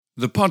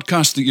The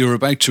podcast that you're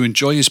about to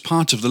enjoy is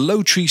part of the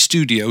Low Tree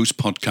Studios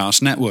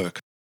podcast network.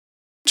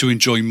 To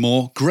enjoy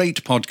more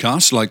great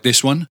podcasts like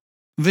this one,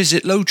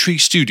 visit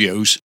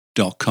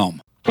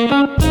lowtreestudios.com.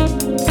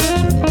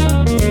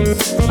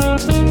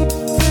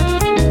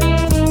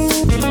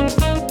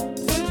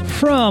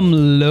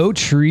 From Low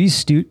Tree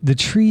the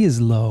tree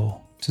is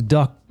low. It's a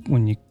duck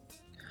when you...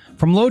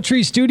 From Low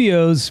Tree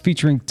Studios,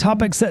 featuring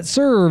topics that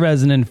serve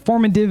as an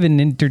informative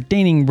and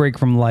entertaining break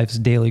from life's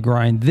daily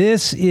grind.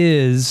 This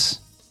is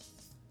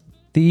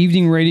the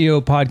evening radio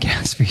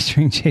podcast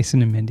featuring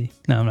Jason and Mindy.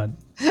 No, I'm not.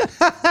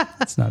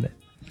 That's not it.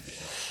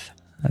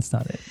 That's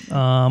not it.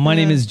 My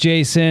name is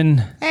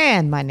Jason.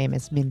 And my name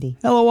is Mindy.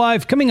 Hello,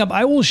 wife. Coming up,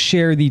 I will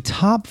share the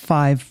top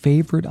 5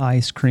 favorite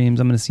ice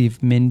creams. I'm going to see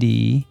if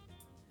Mindy...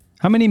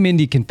 How many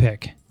Mindy can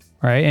pick,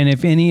 right? And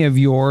if any of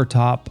your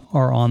top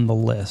are on the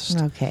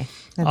list. Okay,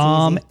 that's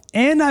easy.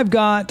 And I've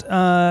got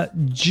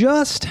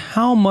just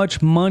how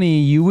much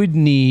money you would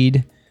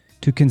need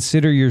to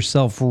consider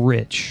yourself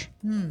rich.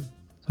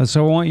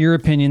 So I want your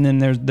opinion. Then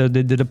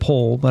they did a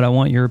poll, but I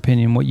want your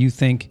opinion, what you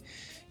think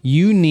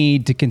you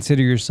need to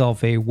consider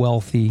yourself a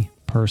wealthy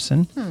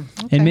person.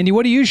 Okay. And Mindy,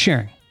 what are you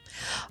sharing?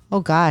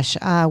 Oh gosh,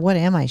 what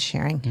am I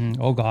sharing?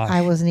 Oh gosh,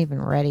 I wasn't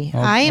even ready.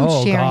 I am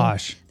sharing.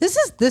 Gosh.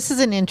 This is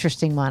an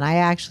interesting one. I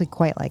actually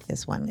quite like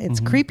this one. It's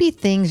creepy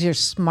things your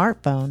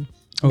smartphone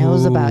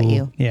knows about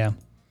you. Yeah,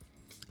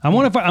 I'm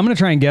gonna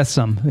try and guess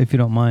some if you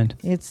don't mind.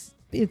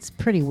 It's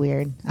pretty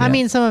weird. Yeah. I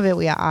mean, some of it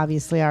we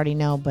obviously already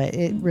know, but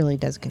it really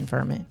does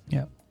confirm it.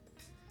 Yeah.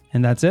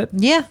 And that's it?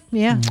 Yeah.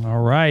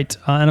 All right.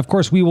 And of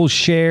course, we will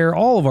share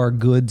all of our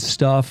good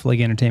stuff like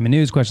entertainment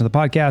news, questions of the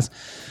podcast,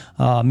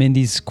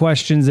 Mindy's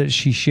questions that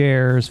she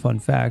shares, fun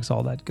facts,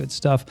 all that good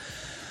stuff.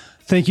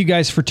 Thank you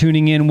guys for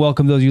tuning in.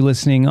 Welcome those of you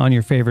listening on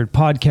your favorite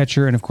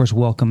podcatcher. And of course,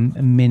 welcome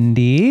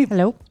Mindy.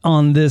 Hello.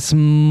 On this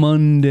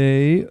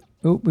Monday.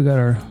 Oh, we got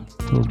our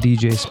little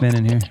DJ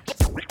spinning here.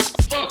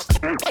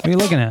 What are you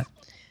looking at?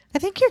 I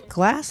think your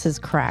glass is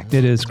cracked.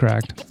 It is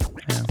cracked.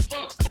 Yeah,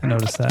 I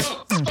noticed that.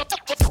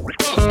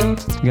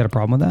 You got a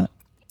problem with that?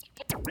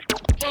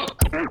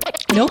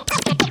 Nope.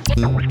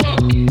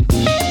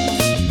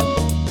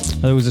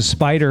 There was a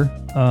spider.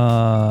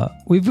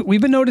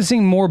 We've been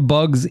noticing more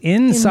bugs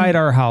inside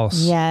our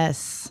house.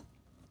 Yes.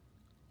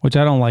 Which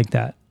I don't like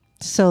that.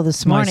 So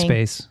this morning, my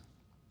space.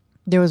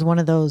 There was one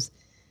of those.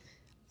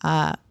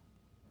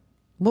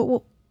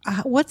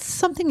 What's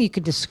something you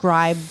could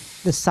describe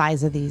the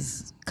size of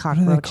these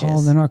cockroaches? What are they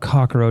called? They're not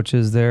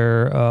cockroaches.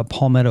 They're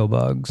palmetto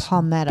bugs.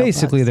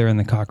 Basically, bugs. they're in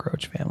the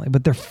cockroach family,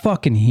 but they're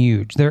fucking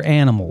huge. They're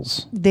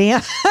animals. They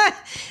are.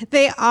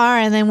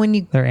 And then when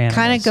you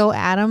kind of go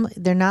at them,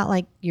 they're not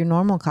like your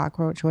normal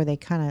cockroach where they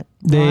kind of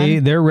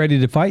they're ready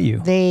to fight you.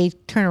 They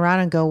turn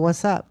around and go,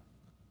 "What's up?"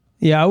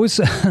 Yeah, I was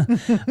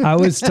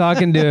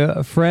talking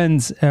to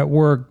friends at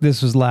work.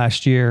 This was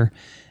last year,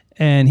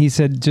 and he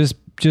said just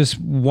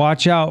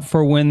watch out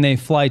for when they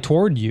fly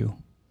toward you.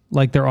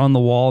 Like they're on the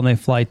wall and they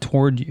fly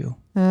toward you.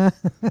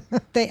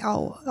 They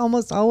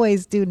almost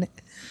always do.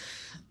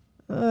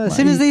 As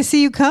soon as they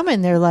see you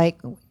coming, they're like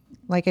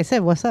I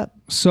said, what's up?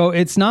 So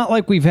it's not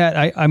like we've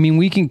had, I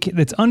mean,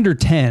 it's under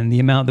 10,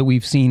 the amount that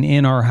we've seen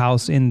in our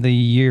house in the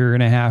year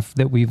and a half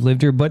that we've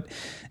lived here. But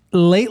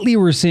lately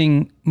we're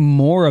seeing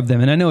more of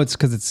them. And I know it's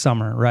because it's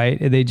summer, right?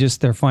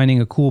 They're finding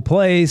a cool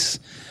place.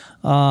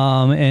 But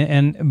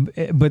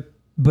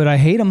I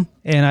hate them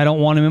and I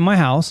don't want them in my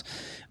house.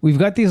 We've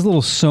got these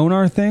little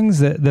sonar things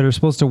that are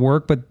supposed to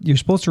work, but you're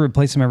supposed to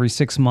replace them every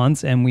 6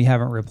 months, and we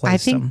haven't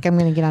replaced them. I think I'm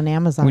going to get on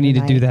Amazon. We need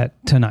to do that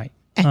tonight.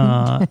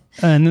 And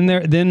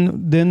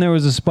then there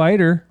was a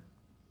spider,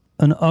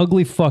 an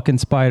ugly fucking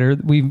spider.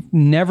 We've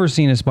never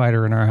seen a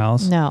spider in our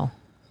house. No.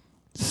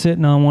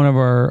 Sitting on one of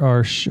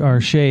our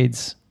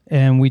shades,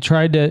 and we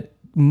tried to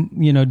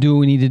do what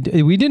we needed to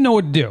do. We didn't know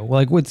what to do.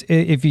 Like,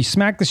 if you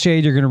smack the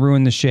shade, you're going to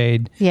ruin the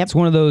shade. Yep. It's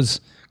one of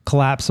those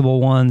collapsible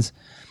ones.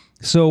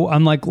 So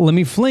I'm like, let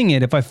me fling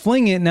it. If I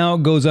fling it, now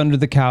it goes under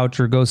the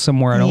couch or goes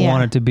somewhere I don't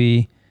want it to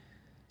be.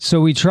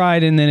 So we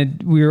tried, and then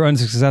we were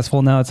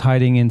unsuccessful. Now it's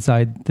hiding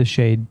inside the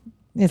shade.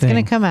 It's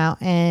going to come out,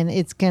 and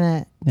it's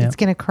going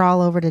to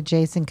crawl over to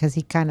Jason because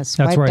he kind of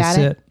swiped at it. That's where I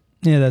sit.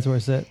 Yeah, that's where I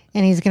sit.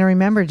 And he's going to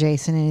remember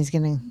Jason, and he's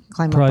going to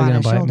climb Probably up on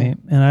his shoulder. Probably going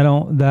to bite me.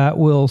 And that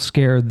will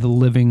scare the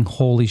living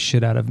holy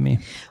shit out of me.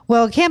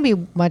 Well, it can't be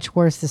much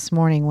worse this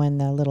morning when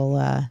the little,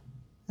 what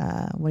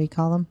do you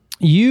call them?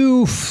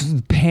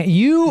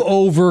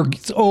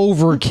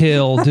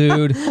 Overkill,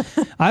 dude.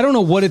 I don't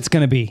know what it's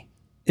going to be.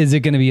 Is it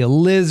going to be a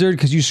lizard?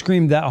 Because you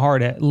screamed that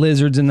hard at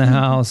lizards in the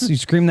house. You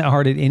screamed that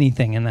hard at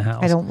anything in the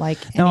house. I don't like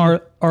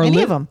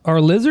any of them.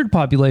 Our lizard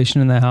population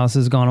in the house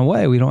has gone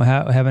away. We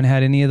haven't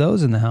had any of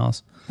those in the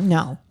house.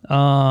 No.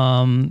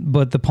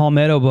 But the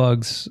palmetto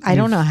bugs. I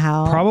don't know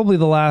how. Probably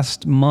the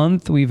last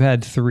month we've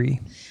had 3.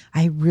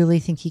 I really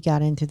think he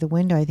got in through the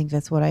window. I think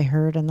that's what I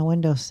heard on the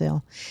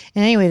windowsill.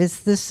 And anyway,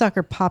 this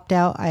sucker popped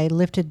out. I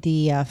lifted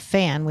the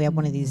fan. We have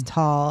one of these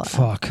tall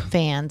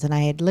fans, and I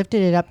had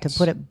lifted it up to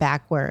put it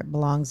back where it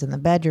belongs in the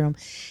bedroom,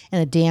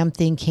 and the damn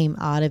thing came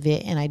out of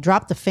it. And I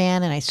dropped the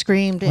fan, and I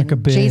screamed, like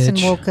and Jason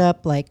woke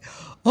up like,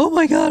 "Oh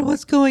my God,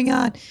 what's going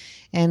on?"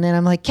 And then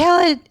I'm like, "Kill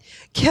it.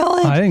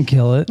 I didn't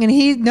kill it. And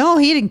he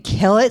didn't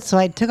kill it. So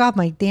I took off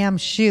my damn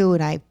shoe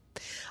and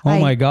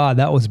my God,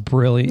 that was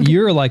brilliant.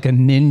 You're like a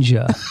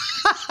ninja.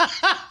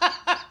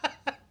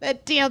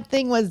 That damn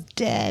thing was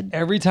dead.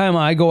 Every time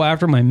I go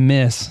after my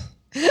miss,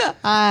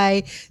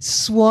 I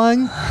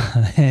swung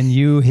and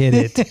you hit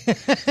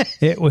it.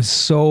 It was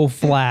so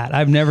flat.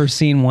 I've never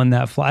seen one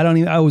that flat.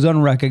 I was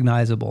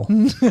unrecognizable.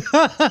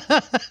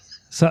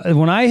 So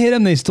when I hit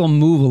them, they still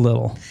move a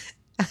little.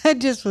 I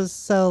just was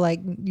so like,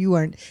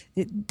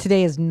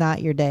 today is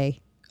not your day.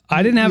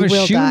 I didn't have a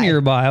shoe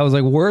nearby. I was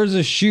like, where's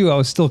the shoe? I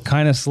was still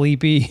kind of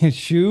sleepy.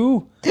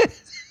 Shoe?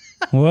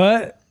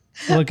 What?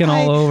 Looking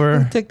all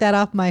over. I took that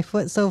off my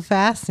foot so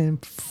fast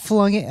and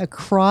flung it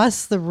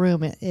across the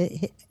room.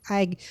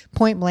 I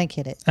point blank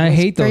hit it. I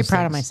hate those Very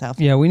proud things. of myself.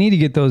 Yeah, we need to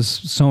get those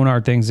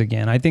sonar things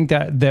again. I think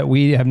that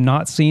we have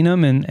not seen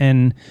them,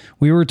 and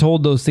we were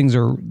told those things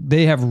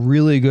they have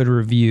really good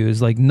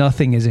reviews. Like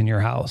nothing is in your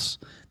house.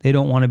 They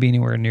don't want to be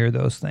anywhere near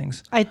those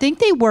things. I think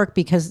they work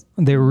because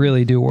they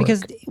really do work.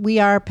 Because we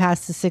are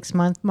past the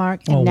 6-month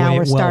mark, and now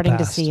we're starting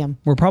to see them.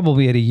 We're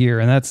probably at a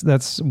year, and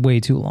that's way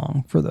too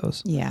long for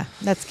those. Yeah,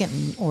 that's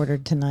getting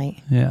ordered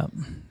tonight. Yeah,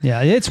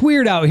 it's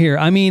weird out here.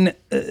 I mean,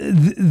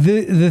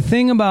 the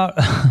thing about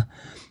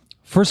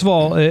first of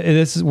all,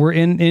 we're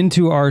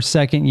into our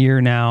second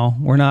year now.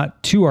 We're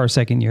not to our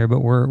second year, but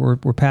we're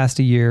past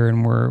a year,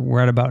 and we're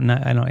at about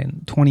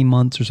 20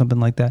 months or something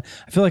like that.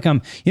 I feel like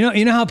I'm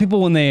you know how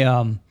people when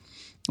they're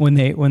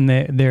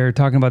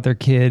talking about their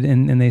kid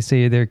and they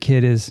say their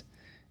kid is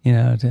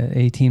to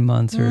 18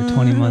 months or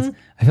 20 months.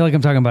 I feel like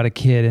I'm talking about a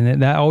kid,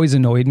 and that always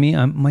annoyed me.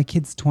 My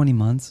kid's 20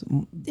 months.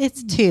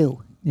 It's 2.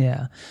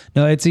 Yeah,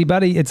 no, it's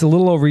a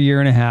little over a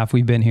year and a half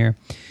we've been here,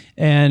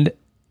 and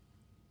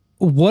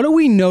what do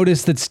we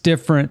notice that's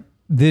different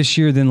this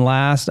year than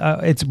last?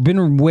 It's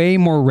been way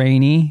more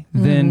rainy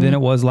than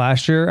it was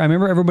last year. I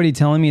remember everybody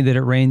telling me that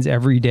it rains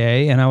every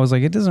day, and I was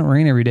like, it doesn't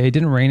rain every day. It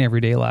didn't rain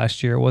every day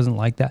last year. It wasn't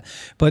like that.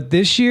 But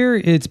this year,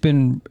 it's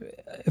been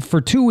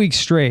for 2 weeks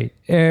straight,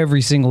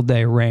 every single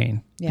day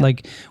rain. Yeah.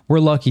 Like we're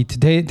lucky.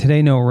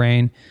 Today no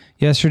rain.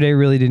 Yesterday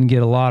really didn't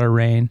get a lot of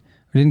rain.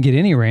 We didn't get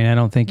any rain, I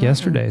don't think,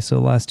 yesterday. So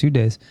the last 2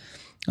 days.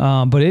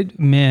 But it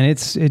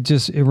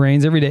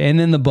rains every day. And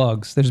then the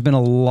bugs. There's been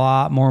a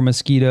lot more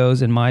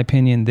mosquitoes, in my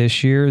opinion,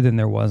 this year than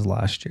there was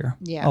last year.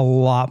 Yeah. A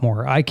lot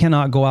more. I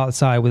cannot go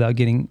outside without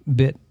getting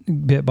bit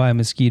by a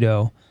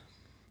mosquito,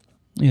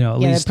 at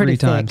least 3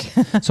 times.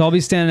 So I'll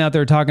be standing out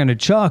there talking to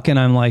Chuck, and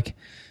I'm like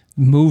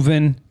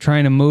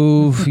trying to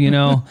move,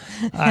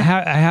 I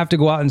have to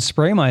go out and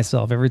spray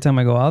myself every time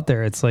I go out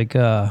there. It's like,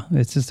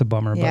 it's just a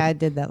bummer. Yeah, I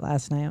did that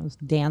last night. I was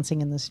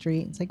dancing in the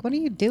street. It's like, what are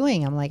you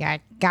doing? I'm like,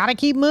 I gotta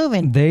keep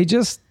moving.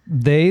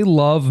 They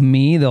love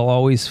me. They'll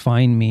always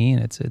find me,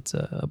 and it's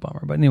a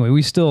bummer. But anyway,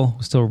 we still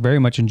very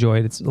much enjoy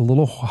it. It's a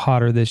little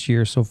hotter this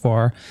year so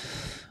far.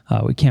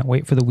 We can't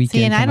wait for the weekend.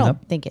 See, and I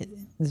don't think it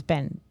has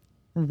been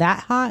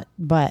that hot,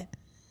 but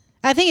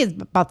I think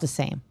it's about the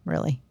same,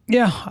 really.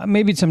 Yeah,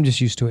 maybe I'm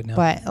just used to it now.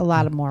 But a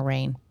lot of more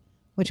rain,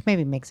 which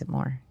maybe makes it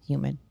more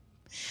humid.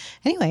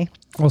 Anyway.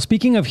 Well,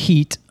 speaking of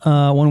heat,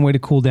 one way to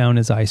cool down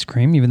is ice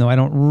cream. Even though I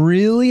don't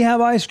really have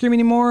ice cream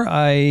anymore,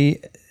 I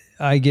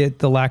get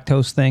the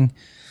lactose thing.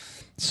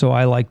 So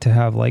I like to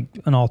have like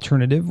an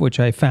alternative,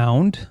 which I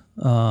found.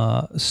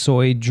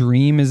 Soy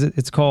Dream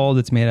it's called.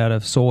 It's made out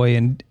of soy,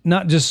 and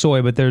not just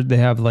soy, but they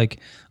have like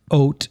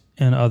oat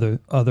and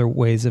other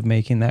ways of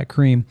making that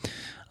cream.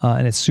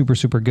 And it's super,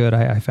 super good.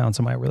 I found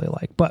some I really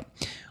like. But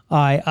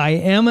I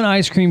am an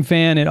ice cream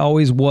fan. It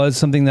always was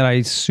something that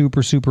I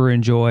super, super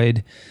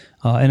enjoyed.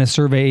 In a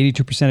survey,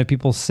 82% of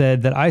people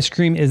said that ice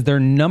cream is their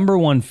number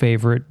one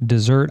favorite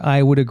dessert.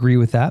 I would agree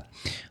with that.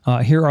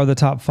 Here are the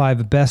top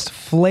 5 best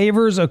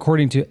flavors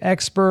according to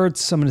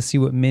experts. I'm going to see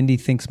what Mindy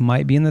thinks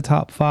might be in the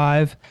top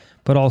 5.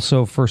 But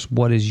also, first,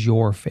 what is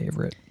your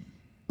favorite?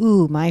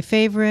 Ooh, my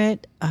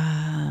favorite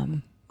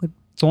would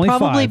it's only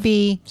probably 5,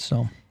 be...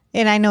 So...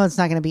 And I know it's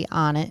not going to be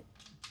on it,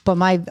 but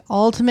my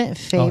ultimate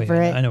favorite...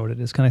 Oh, yeah, I know what it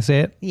is. Can I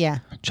say it? Yeah.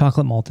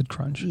 Chocolate Malted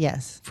Crunch.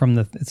 Yes.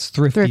 It's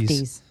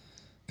Thrifty's.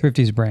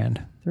 Thrifty's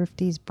brand.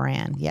 Thrifty's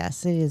brand.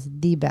 Yes, it is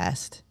the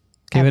best.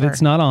 Okay, but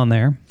it's not on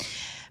there.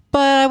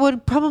 But I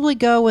would probably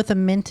go with a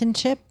mint and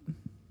chip.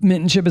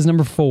 Mint and chip is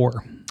number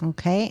 4.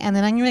 Okay, and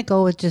then I'm going to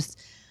go with just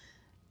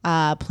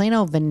plain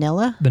old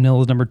vanilla.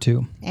 Vanilla is number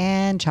 2.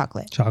 And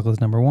chocolate. Chocolate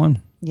is number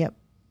 1. Yep.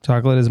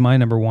 Chocolate is my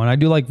number 1. I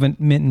do like mint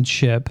and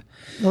chip.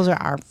 Those are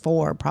our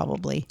 4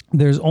 probably.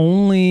 There's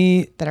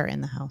only... That are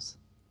in the house.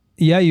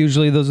 Yeah,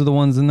 usually those are the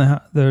ones in the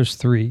house. There's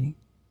 3.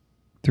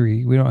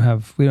 We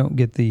don't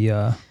get the...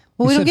 well,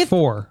 we don't get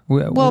 4.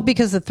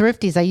 Because the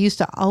Thrifties, I used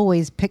to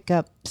always pick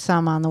up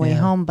some on the way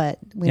home, but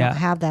we don't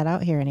have that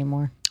out here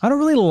anymore. I don't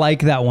really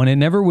like that one. It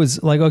never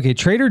was like, okay,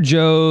 Trader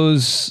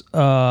Joe's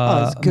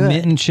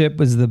mint and chip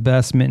was the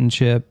best mint and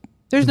chip.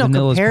 There's no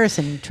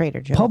comparison to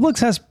Trader Joe's.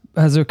 Publix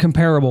has a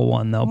comparable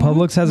one though.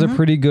 Publix has a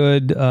pretty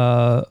good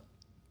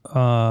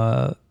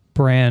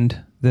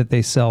brand that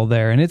they sell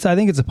there, and I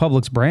think it's a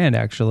Publix brand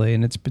actually,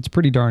 and it's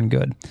pretty darn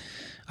good.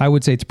 I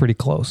would say it's pretty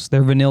close.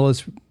 Their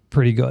vanilla's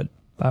pretty good,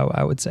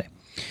 I would say.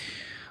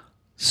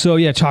 So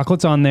yeah,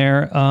 chocolate's on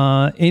there.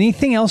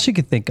 Anything else you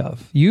could think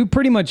of? You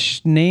pretty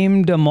much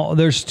named them all.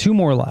 There's 2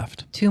 more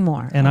left. 2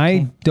 more. And okay.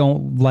 I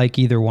don't like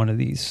either one of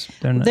these.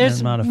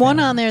 There's not a one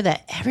fan. on there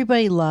that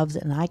everybody loves,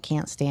 and I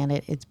can't stand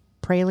it. It's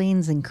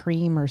pralines and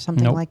cream or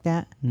something like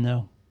that.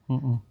 No.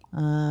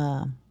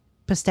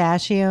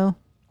 Pistachio.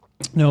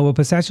 No, but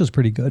pistachio's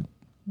pretty good.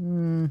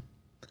 And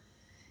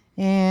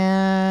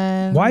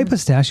why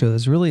pistachio?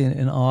 That's really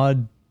an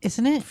odd,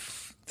 isn't it?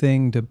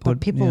 Thing to put.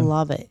 But people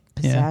love it.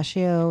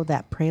 Pistachio,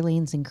 that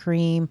pralines and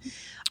cream.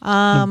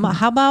 How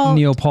about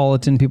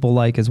Neapolitan? People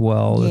like as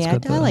well. Yeah,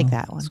 I like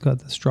that one. It's got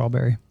the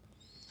strawberry.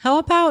 How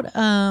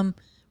about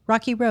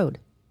Rocky Road?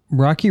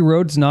 Rocky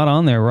Road's not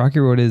on there. Rocky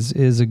Road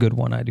is a good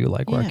one. I do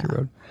like Rocky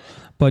Road.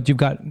 But you've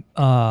got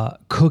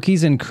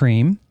cookies and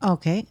cream.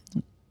 Okay.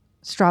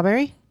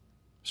 Strawberry?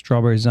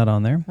 Strawberry's not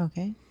on there.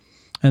 Okay.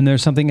 And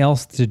there's something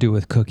else to do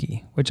with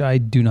cookie, which I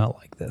do not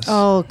like this.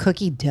 Oh,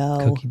 cookie dough.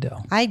 Cookie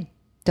dough. I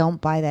don't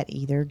buy that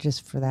either,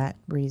 just for that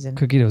reason.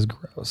 Cookie dough is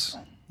gross.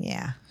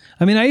 Yeah.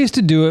 I mean, I used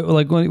to do it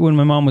like when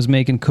my mom was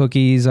making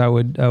cookies. I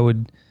would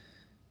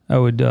swipe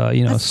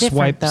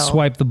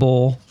the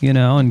bowl,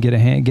 and get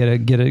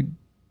a.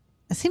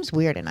 It seems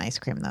weird in ice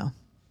cream, though.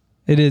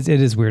 It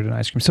is weird in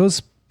ice cream.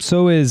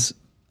 So is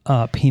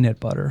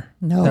peanut butter.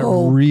 No, that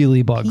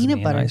really bugs me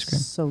in ice cream.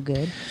 So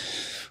good.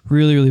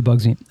 Really, really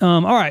bugs me.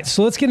 All right,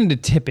 so let's get into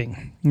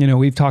tipping.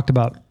 We've talked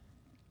about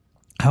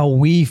how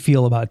we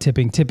feel about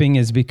tipping. Tipping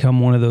has become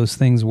one of those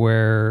things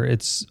where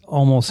it's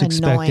almost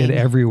expected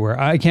everywhere.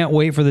 I can't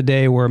wait for the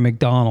day where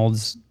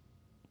McDonald's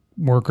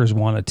workers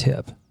want to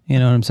tip. You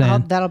know what I'm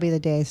saying? That'll be the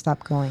day I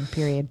stop going,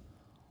 period.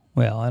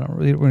 Well,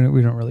 we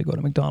don't really go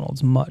to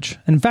McDonald's much.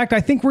 In fact,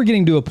 I think we're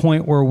getting to a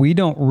point where we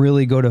don't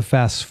really go to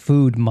fast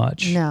food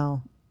much.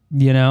 No.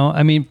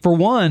 I mean, for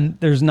one,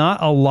 there's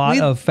not a lot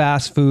of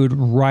fast food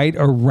right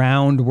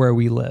around where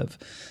we live.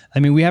 I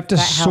mean, we have to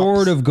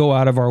sort of go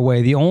out of our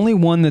way. The only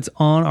one that's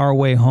on our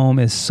way home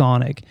is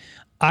Sonic.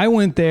 I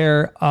went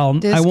there.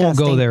 I won't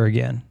go there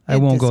again. I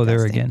won't go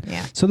there again.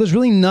 Yeah. So there's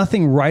really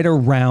nothing right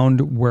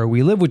around where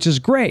we live, which is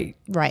great.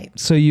 Right.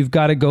 So you've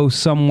got to go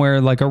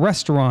somewhere like a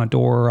restaurant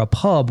or a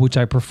pub, which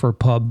I prefer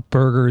pub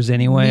burgers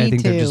anyway. I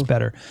think they're just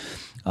better.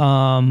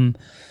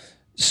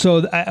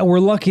 So we're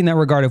lucky in that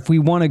regard. If we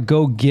want to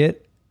go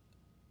get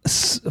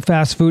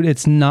fast food,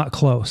 it's not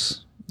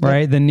close,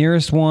 right? The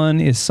nearest one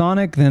is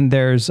Sonic. Then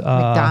there's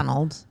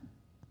McDonald's.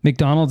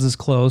 McDonald's is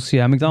close.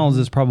 Yeah, McDonald's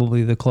is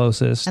probably the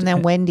closest. And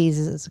then Wendy's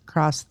is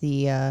across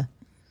the...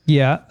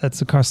 Yeah,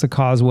 that's across the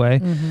causeway.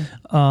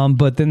 Mm-hmm.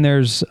 But then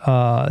there's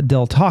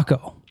Del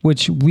Taco,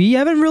 which we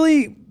haven't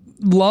really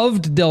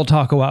loved Del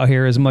Taco out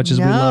here as much as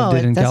we loved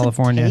it in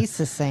California. It tastes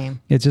the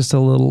same. It's just a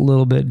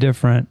little bit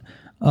different.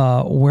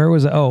 Where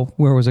was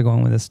I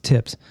going with this?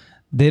 Tips.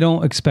 They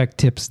don't expect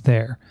tips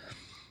there.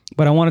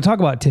 But I want to talk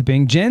about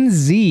tipping. Gen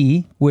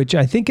Z, which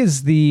I think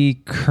is the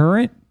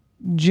current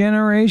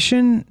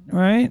generation,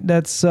 right?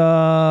 That's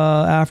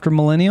after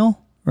millennial,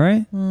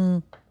 right?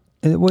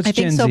 What's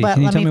Gen Z?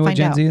 Can you tell me what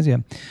Gen Z is? Yeah.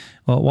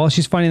 Well, while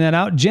she's finding that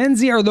out, Gen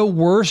Z are the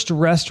worst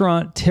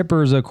restaurant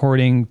tippers,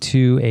 according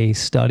to a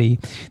study.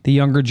 The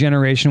younger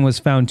generation was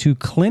found to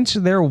clinch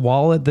their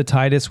wallet the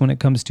tightest when it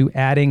comes to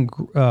adding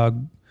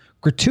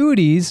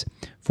gratuities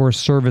for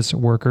service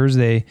workers.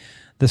 The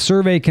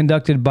survey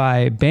conducted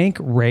by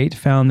Bankrate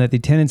found that the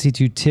tendency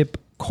to tip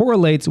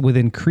correlates with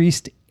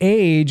increased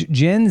age.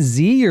 Gen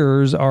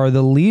Zers are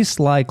the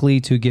least likely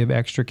to give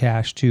extra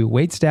cash to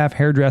waitstaff,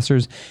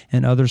 hairdressers,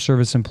 and other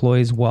service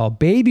employees, while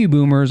baby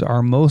boomers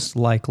are most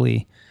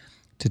likely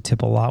to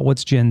tip a lot.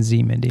 What's Gen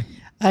Z, Mindy?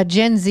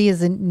 Gen Z is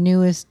the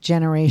newest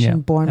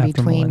generation born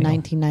between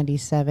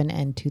 1997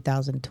 and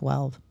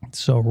 2012.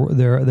 So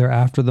they're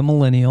after the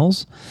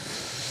millennials.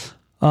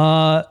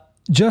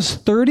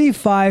 Just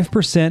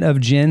 35%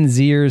 of Gen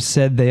Zers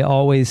said they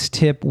always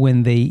tip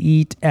when they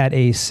eat at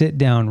a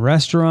sit-down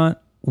restaurant.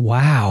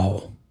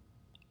 Wow.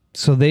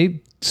 So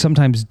they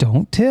sometimes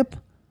don't tip?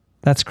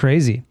 That's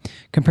crazy.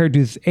 Compared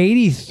to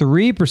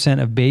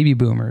 83% of baby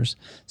boomers.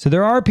 So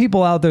there are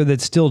people out there that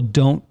still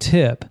don't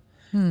tip,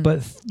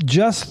 but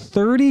just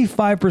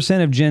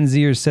 35% of Gen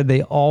Zers said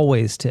they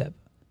always tip.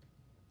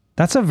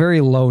 That's a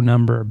very low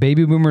number.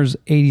 Baby boomers,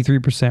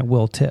 83%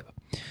 will tip.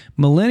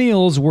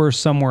 Millennials were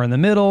somewhere in the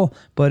middle,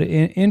 but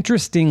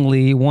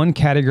interestingly, one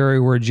category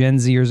where Gen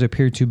Zers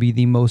appear to be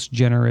the most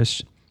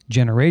generous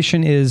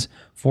generation is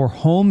for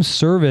home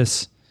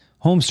services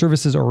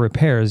or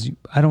repairs.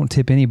 I don't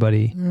tip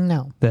anybody.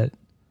 No. That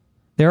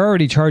they're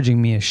already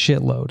charging me a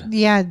shitload.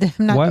 Yeah,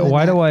 I'm not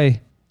why do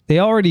I? They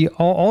already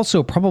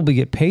also probably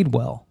get paid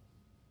well,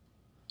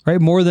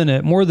 right? More than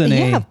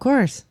of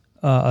course.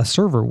 A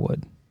server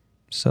would.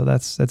 So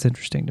that's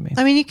interesting to me.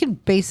 I mean, you can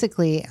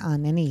basically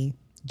on any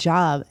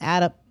job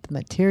add up the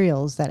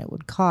materials that it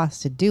would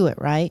cost to do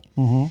it, right?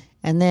 Mm-hmm.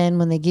 And then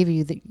when they give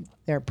you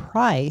their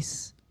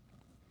price,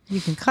 you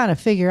can kind of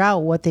figure out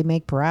what they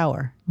make per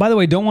hour. By the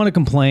way, don't want to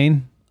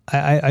complain.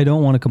 I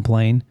don't want to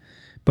complain,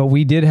 but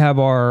we did have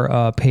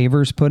our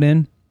pavers put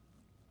in.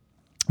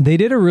 They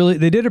did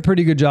a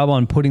pretty good job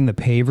on putting the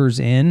pavers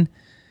in,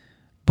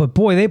 but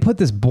boy, they put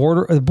this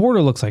border. The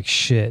border looks like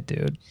shit,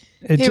 dude.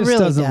 It just really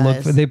doesn't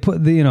look. They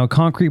put the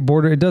concrete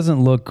border. It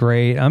doesn't look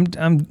great.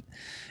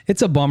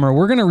 It's a bummer.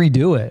 We're gonna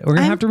redo it. We're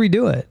gonna have to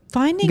redo it.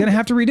 We're gonna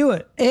have to redo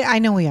it. I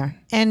know we are,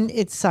 and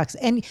it sucks.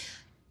 And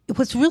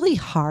what's really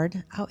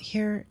hard out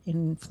here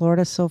in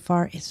Florida so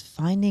far is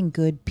finding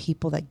good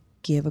people that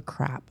give a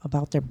crap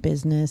about their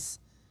business.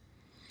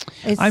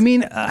 I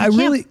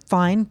really can't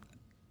find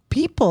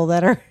people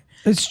that are.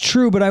 It's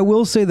true, but I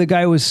will say the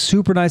guy was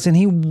super nice and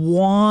he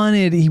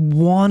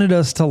wanted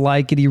us to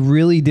like it. He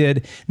really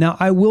did. Now,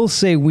 I will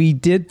say we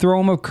did throw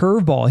him a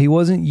curveball. He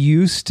wasn't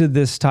used to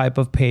this type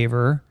of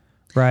paver,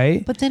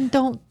 right? But then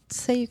don't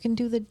say you can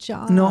do the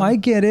job. No, I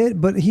get it,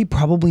 but he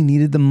probably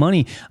needed the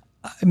money.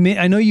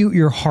 I know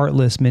you're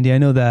heartless, Mindy. I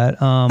know that.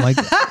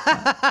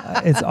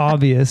 It's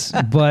obvious,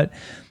 but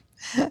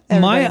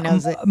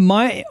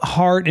my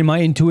heart and my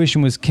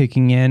intuition was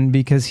kicking in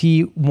because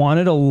he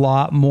wanted a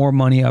lot more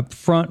money up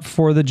front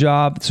for the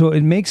job. So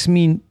it makes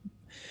me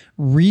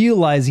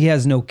realize he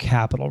has no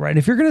capital, right?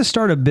 If you're going to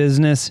start a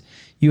business,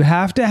 you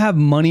have to have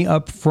money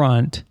up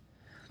front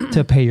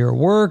to pay your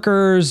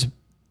workers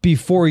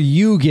before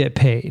you get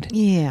paid.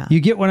 Yeah. You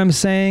get what I'm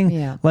saying?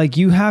 Yeah. Like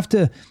you have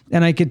to,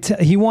 and I could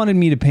he wanted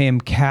me to pay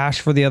him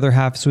cash for the other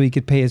half so he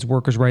could pay his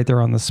workers right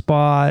there on the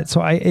spot.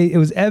 So it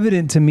was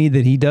evident to me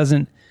that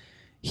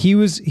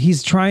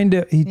he's trying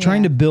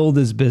to build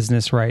his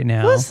business right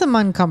now. There's some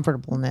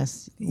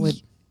uncomfortableness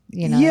with,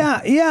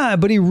 Yeah,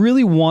 but he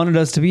really wanted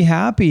us to be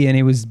happy, and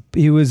he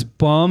was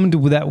bummed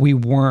that we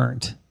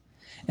weren't.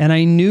 And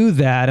I knew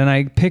that, and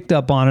I picked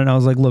up on it, and I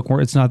was like, look,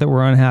 it's not that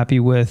we're unhappy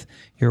with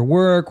your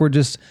work. We're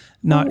just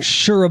not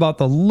sure about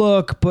the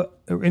look. But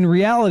in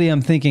reality,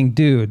 I'm thinking,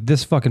 dude,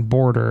 this fucking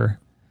border,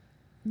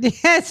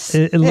 yes,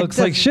 it looks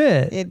like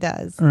shit. It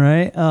does.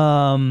 Right?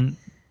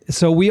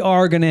 So we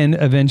are going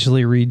to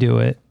eventually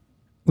redo it.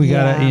 We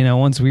gotta,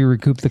 once we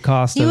recoup the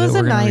cost of it, we're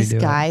gonna redo it. He was a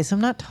nice guy, so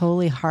I'm not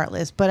totally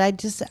heartless, but I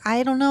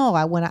don't know.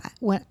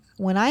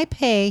 When I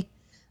pay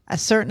a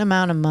certain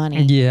amount of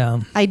money,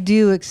 I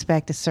do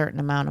expect a certain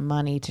amount of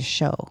money to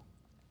show.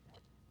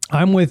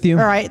 I'm with you.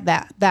 All right,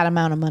 that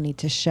amount of money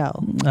to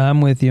show.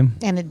 I'm with you.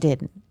 And it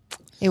didn't.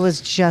 It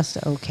was just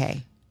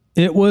okay.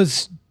 It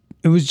was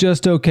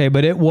just okay,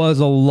 but it was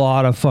a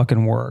lot of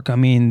fucking work. I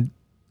mean,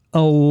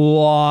 a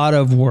lot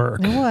of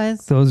work. It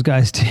was. Those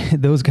guys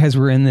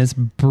were in this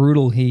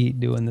brutal heat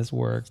doing this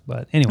work.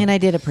 But anyway. And I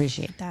did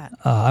appreciate that.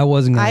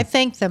 I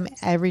thanked them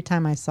every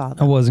time I saw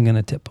them. I wasn't going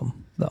to tip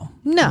them, though.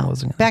 No.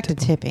 Back to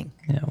tipping.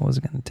 Yeah, I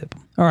wasn't going to tip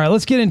them. All right,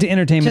 let's get into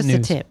entertainment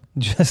news. Just the tip.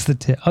 Just the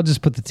tip. I'll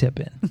just put the tip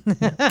in.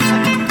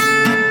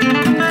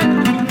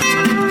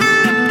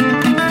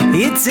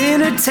 It's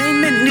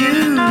entertainment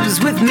news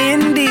with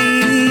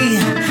Mindy.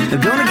 You're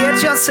gonna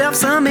get yourself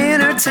some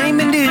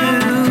entertainment news.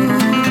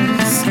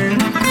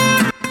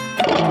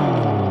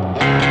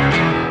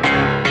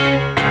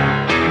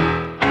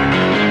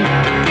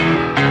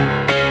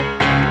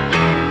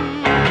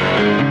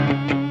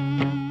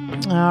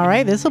 All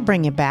right, this will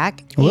bring you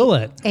back. Will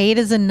it? 8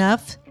 is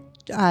enough.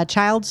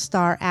 Child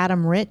star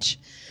Adam Rich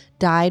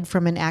died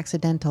from an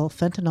accidental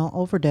fentanyl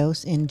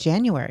overdose in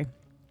January.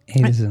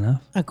 8 is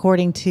enough.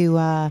 According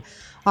to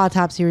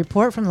autopsy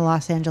report from the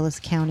Los Angeles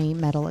County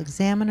Medical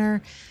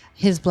Examiner,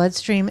 his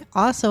bloodstream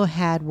also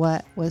had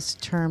what was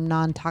termed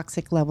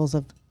non-toxic levels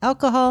of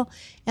alcohol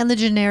and the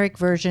generic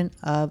version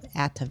of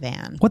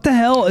Ativan. What the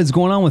hell is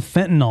going on with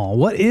fentanyl?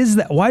 What is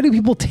that? Why do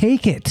people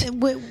take it?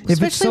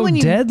 If it's so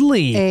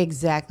deadly.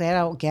 Exactly. I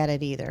don't get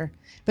it either.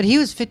 But he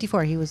was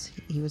 54. He was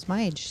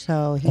my age.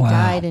 So he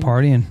died in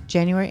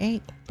January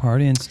 8th.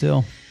 Partying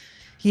still.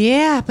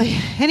 Yeah, but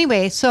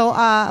anyway, so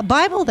a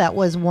Bible that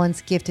was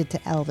once gifted to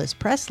Elvis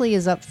Presley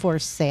is up for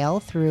sale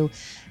through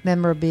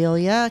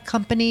memorabilia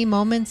company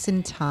Moments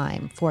in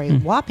Time for a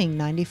whopping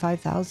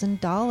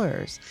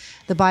 $95,000.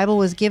 The Bible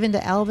was given to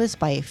Elvis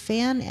by a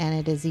fan,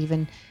 and it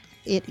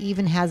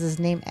even has his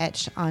name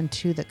etched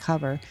onto the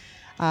cover.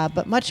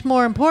 But much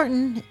more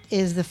important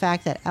is the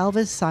fact that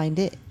Elvis signed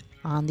it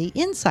on the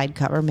inside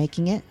cover,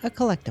 making it a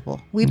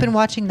collectible. We've been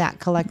watching that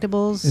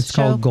collectibles It's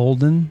show. called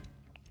Golden.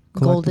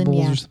 Golden,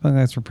 yeah. Or something.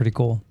 That's pretty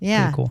cool.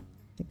 Yeah. Pretty cool.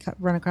 They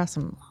run across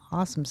some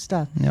awesome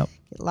stuff. Yep.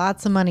 Get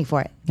lots of money for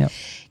it. Yep.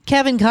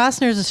 Kevin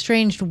Costner's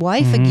estranged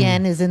wife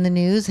again is in the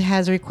news,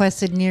 has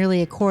requested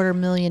nearly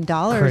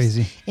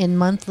 $250,000 in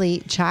monthly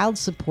child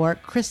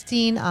support.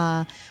 Christine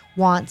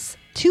wants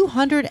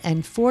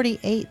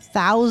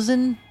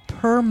 $248,000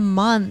 per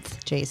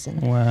month,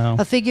 Jason. Wow.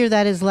 A figure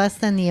that is less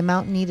than the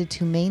amount needed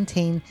to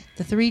maintain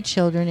the 3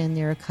 children in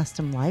their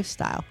accustomed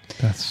lifestyle.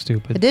 That's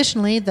stupid.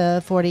 Additionally,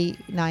 the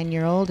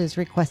 49-year-old is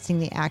requesting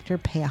the actor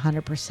pay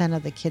 100%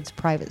 of the kids'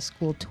 private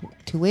school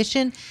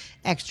tuition,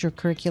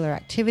 extracurricular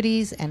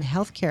activities, and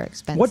healthcare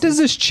expenses. What does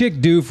this chick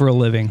do for a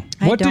living?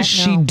 What does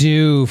she know.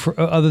 do for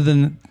other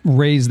than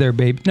raise their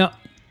baby?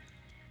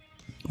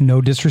 No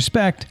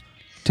disrespect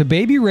to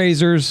baby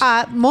raisers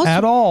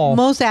at all.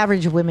 Most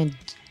average women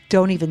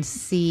don't even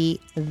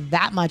see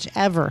that much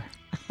ever.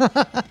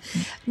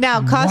 Now,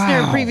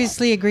 Costner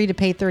previously agreed to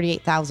pay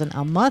 $38,000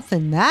 a month,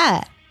 and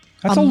that's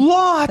a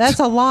lot.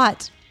 That's a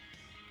lot.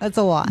 That's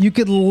a lot. You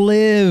could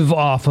live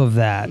off of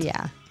that.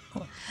 Yeah.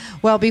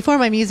 Well, before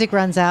my music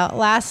runs out,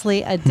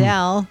 lastly,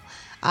 Adele.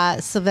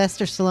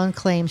 Sylvester Stallone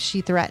claims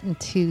she threatened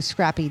to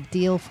scrap a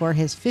deal for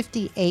his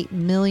 $58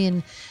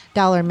 million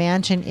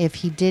mansion if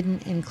he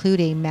didn't include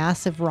a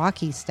massive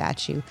Rocky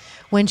statue.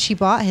 When she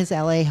bought his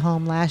LA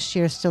home last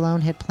year,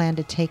 Stallone had planned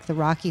to take the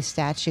Rocky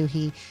statue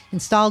he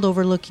installed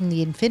overlooking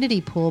the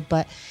infinity pool,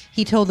 but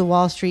he told the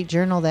Wall Street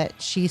Journal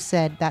that she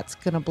said that's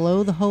going to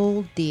blow the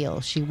whole deal.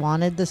 She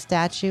wanted the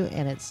statue,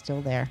 and it's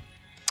still there.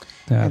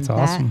 That's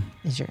awesome.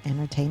 That is your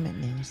entertainment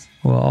news.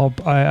 Well,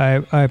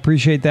 I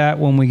appreciate that.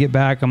 When we get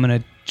back, I'm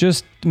gonna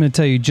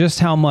tell you just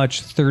how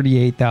much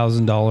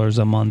 $38,000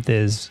 a month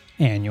is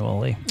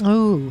annually.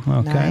 Oh,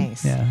 okay.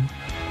 Nice. Yeah.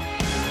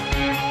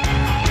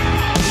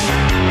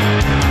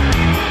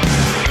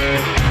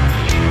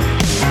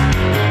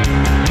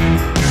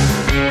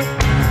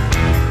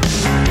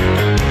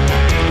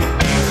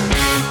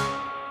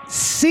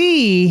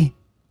 See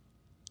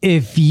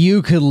if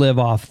you could live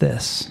off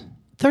this.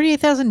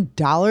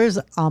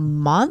 $38,000 a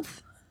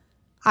month?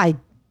 I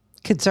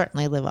could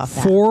certainly live off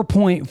that.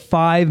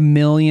 $4.5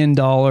 million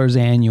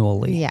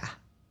annually. Yeah.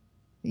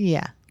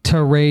 Yeah.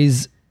 To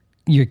raise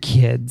your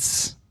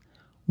kids.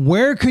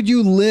 Where could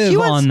you live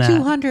on that? She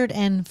wants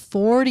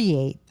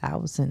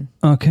 $248,000.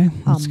 Okay.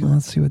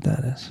 Let's see what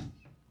that is.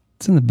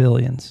 It's in the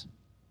billions.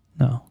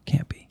 No,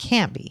 can't be.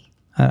 Can't be.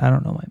 I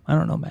don't know. I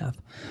don't know math.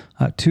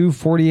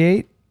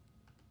 248.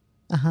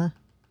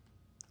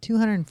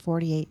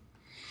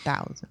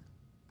 $248,000.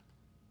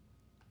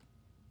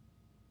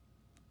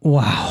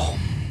 Wow.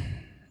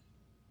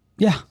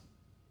 Yeah.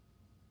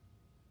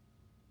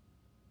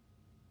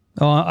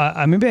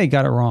 Oh, maybe I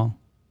got it wrong.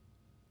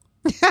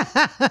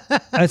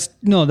 That's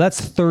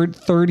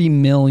 $30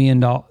 million,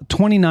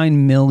 $29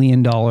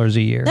 million a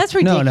year. That's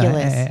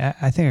ridiculous. No,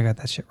 I think I got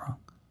that shit wrong.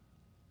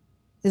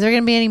 Is there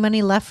going to be any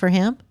money left for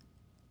him?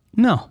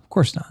 No, of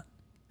course not.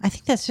 I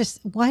think that's just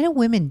why are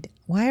women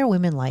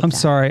like that? I'm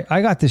sorry,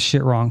 I got this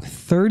shit wrong.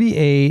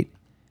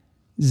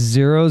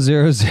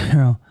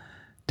 38,000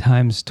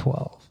 times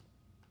 12.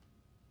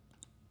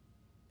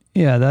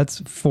 Yeah,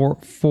 that's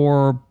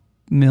 4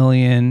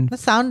 million.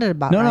 That sounded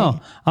about right. No.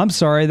 I'm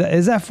sorry.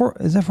 Is that for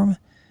me?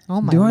 Oh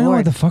my Do I know Lord.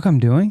 what the fuck I'm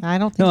doing? I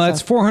don't think no, so.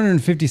 that's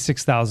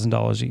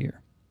 $456,000 a year.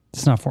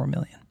 It's not 4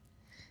 million.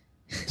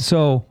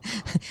 So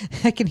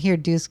I can hear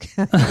Deuce.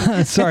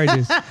 sorry,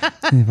 Deuce.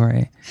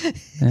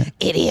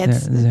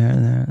 Idiots.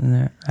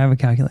 There. I have a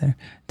calculator.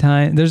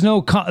 Time. There's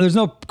no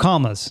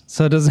commas,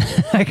 so it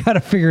doesn't. I gotta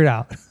figure it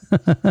out.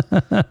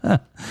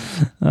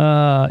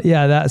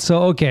 Yeah.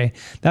 Okay.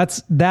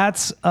 That's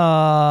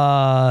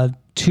 $2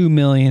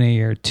 million a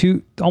year.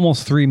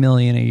 Almost $3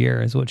 million a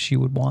year is what she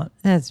would want.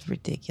 That's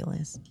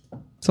ridiculous.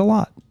 It's a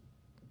lot.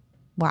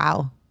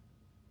 Wow.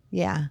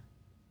 Yeah.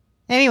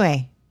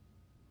 Anyway.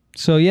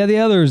 So yeah, the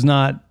other is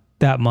not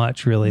that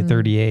much really.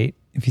 38.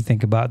 If you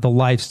think about the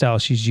lifestyle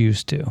she's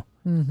used to,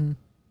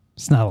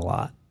 it's not a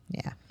lot.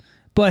 Yeah.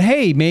 But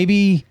hey,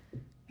 maybe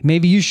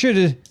you should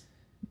have.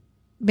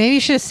 Maybe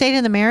you should have stayed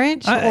in the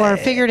marriage or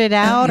figured it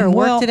out or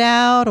worked it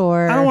out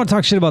or... I don't want to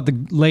talk shit about the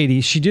lady.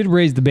 She did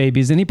raise the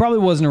babies and he probably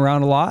wasn't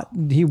around a lot.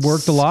 He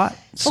worked a lot.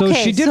 So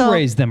she did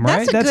raise them,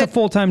 right? That's a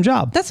full-time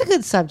job. That's a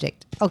good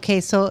subject.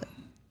 Okay, so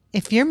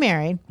if you're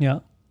married... Yeah.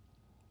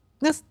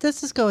 Let's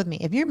just go with me.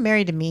 If you're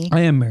married to me...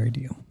 I am married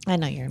to you. I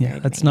know you're married to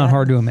me. That's not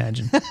hard to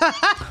imagine.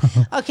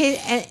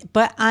 Okay,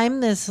 but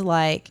I'm this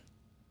like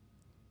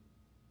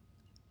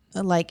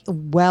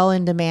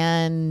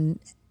well-in-demand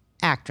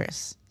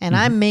actress, and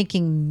I'm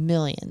making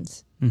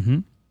millions. Mm-hmm.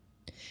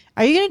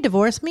 Are you going to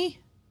divorce me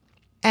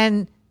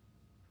and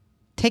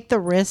take the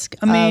risk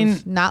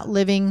of not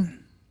living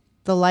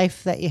the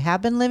life that you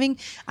have been living?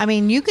 I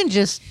mean, you can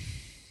just...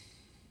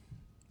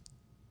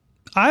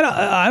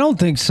 I don't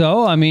think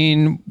so. I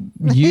mean,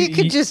 you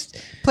could just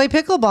play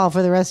pickleball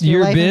for the rest of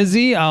your life. You're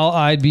busy.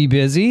 I'd be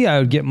busy. I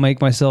would make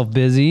myself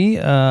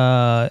busy.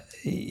 I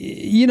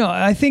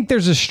think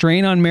there's a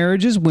strain on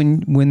marriages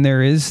when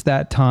there is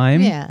that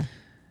time. Yeah.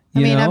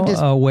 I'm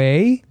just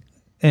away,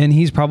 and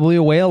he's probably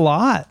away a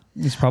lot.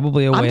 I'm just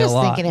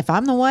thinking if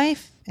I'm the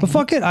wife. But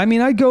fuck it. I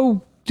mean, I'd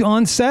go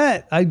on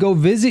set. I'd go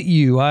visit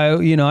you.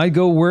 I'd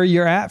go where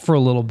you're at for a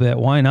little bit.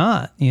 Why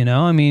not?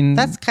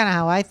 That's kind of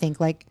how I think.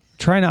 Like,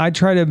 I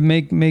try to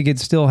make it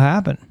still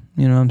happen.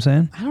 You know what I'm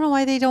saying? I don't know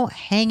why they don't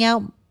hang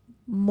out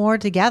more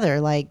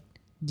together. Like,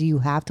 do you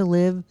have to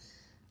live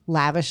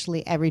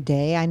lavishly every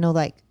day. I know,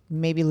 like,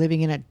 maybe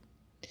they're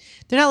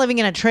not living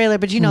in a trailer,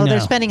 but they're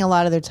spending a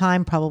lot of their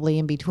time probably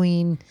in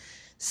between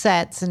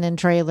sets and in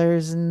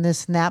trailers and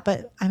this and that.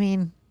 But I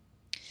mean,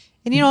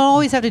 and you don't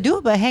always have to do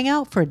it, but hang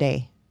out for a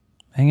day.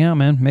 Hang out,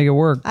 man. Make it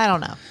work. I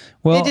don't know.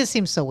 Well, it just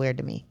seems so weird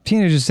to me.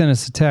 Tina just sent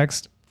us a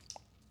text.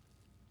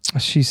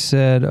 She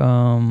said, it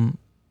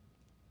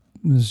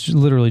was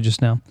literally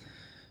just now.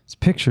 It's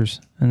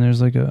pictures, and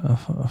there's like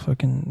a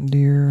fucking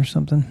deer or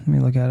something. Let me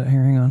look at it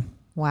here. Hang on.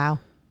 Wow.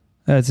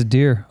 It's a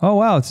deer. Oh,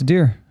 wow. It's a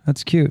deer.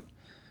 That's cute.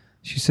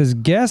 She says,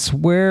 guess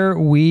where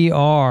we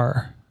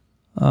are?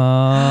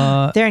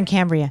 They're in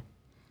Cambria.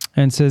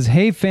 And says,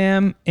 hey,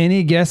 fam,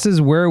 any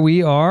guesses where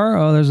we are?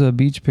 Oh, there's a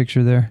beach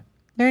picture there.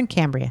 They're in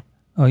Cambria.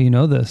 Oh, you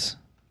know this.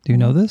 Do you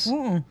know this?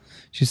 Mm.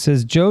 She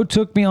says, Joe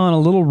took me on a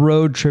little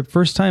road trip.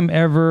 First time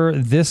ever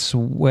this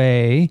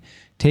way.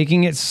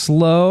 Taking it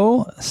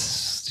slow.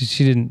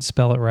 She didn't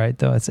spell it right,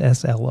 though. It's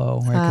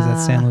SLO, right? Because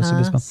that's San Luis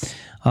Obispo.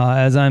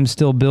 As I'm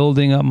still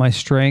building up my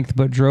strength,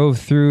 but drove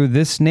through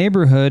this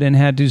neighborhood and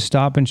had to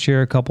stop and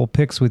share a couple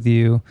pics with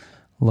you.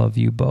 Love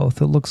you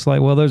both. It looks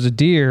like, well, there's a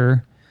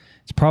deer.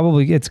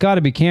 It's got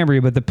to be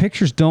Cambria, but the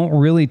pictures don't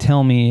really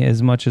tell me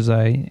as much as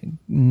I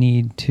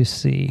need to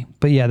see.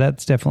 But yeah,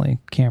 that's definitely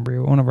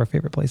Cambria, one of our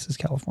favorite places,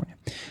 California.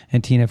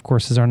 And Tina, of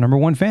course, is our number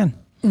one fan.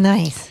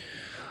 Nice.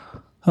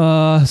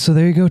 So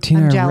there you go,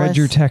 Tina. I'm I read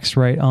your text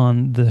right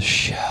on the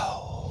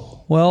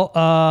show. Well,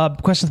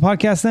 question of the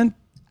podcast then?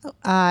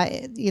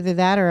 Either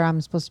that or I'm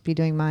supposed to be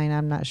doing mine.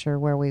 I'm not sure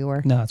where we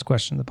were. No, it's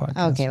question of the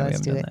podcast. Okay,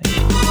 let's do it.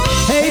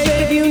 Hey,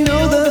 babe, you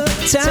know the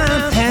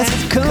time has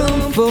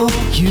come for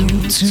you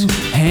to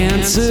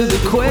answer the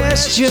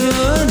question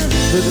of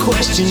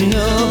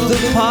the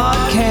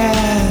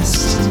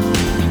podcast.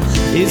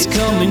 It's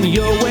coming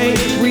your way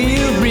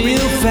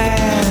real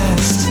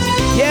fast.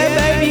 Yeah,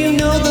 baby, you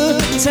know the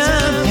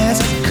time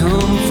has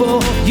come for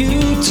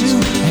you to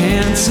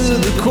answer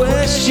the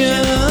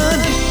question.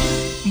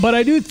 But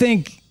I do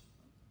think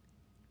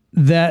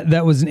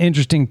that was an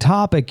interesting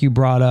topic you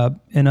brought up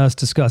in us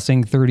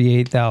discussing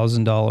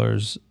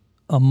 $38,000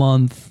 a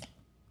month,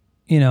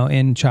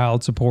 in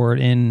child support,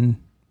 in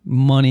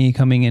money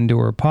coming into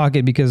her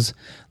pocket, because a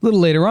little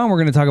later on, we're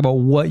going to talk about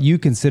what you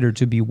consider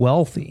to be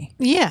wealthy.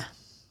 Yeah.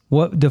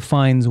 What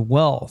defines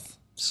wealth?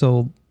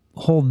 So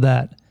hold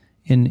that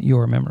in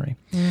your memory.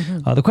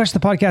 Mm-hmm. The question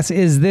of the podcast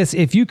is this: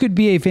 if you could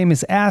be a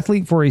famous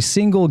athlete for a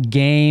single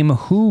game,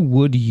 who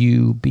would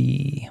you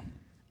be?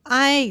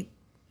 I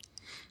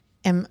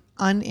am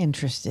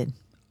uninterested.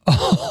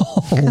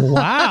 Oh,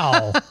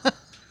 wow.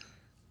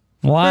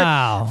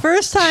 Wow.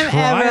 First time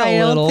ever. I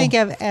don't think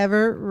I've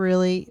ever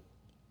really...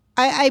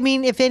 I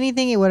mean, if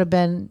anything, it would have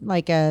been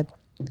like a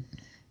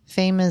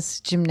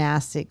famous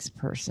gymnastics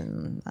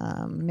person.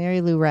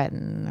 Mary Lou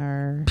Retton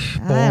or...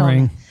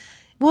 Boring.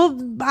 Well,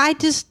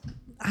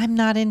 I'm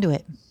not into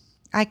it.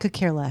 I could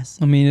care less.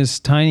 I mean, as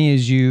tiny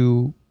as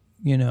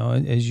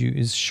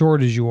as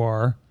short as you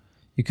are,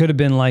 you could have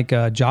been like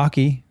a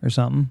jockey or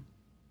something.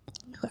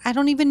 I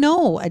don't even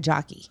know a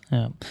jockey.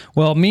 Yeah.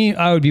 Well,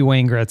 I would be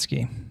Wayne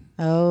Gretzky.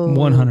 Oh,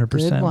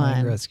 100%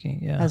 Wayne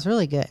Gretzky. Yeah. That's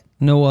really good.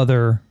 No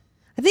other.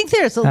 I think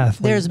there's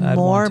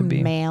more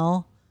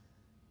male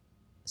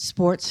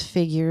sports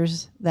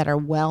figures that are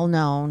well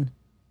known,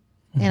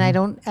 and I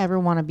don't ever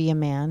want to be a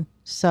man.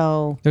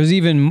 So there's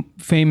even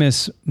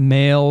famous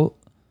male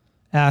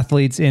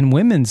athletes in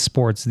women's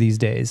sports these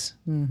days.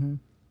 Mm-hmm.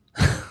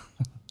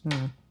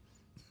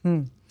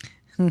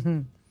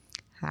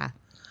 Ha.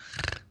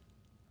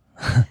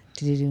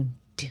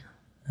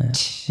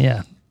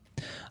 Yeah.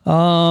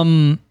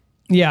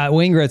 Yeah,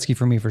 Wayne Gretzky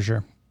for me for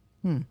sure.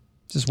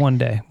 Just one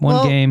day,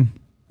 one game.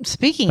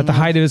 Speaking at the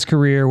height of his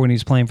career when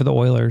he's playing for the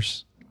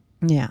Oilers.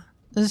 Yeah.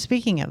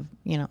 Speaking of,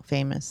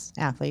 famous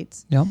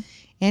athletes. Yep.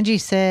 Angie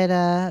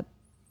said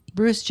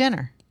Bruce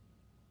Jenner.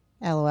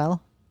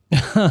 LOL.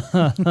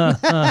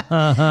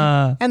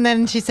 And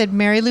then she said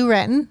Mary Lou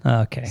Retton.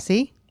 Okay.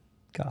 See?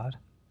 God.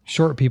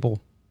 Short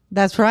people.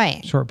 That's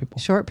right. Short people.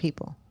 Short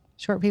people.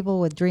 Short people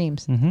with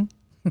dreams. Mm-hmm.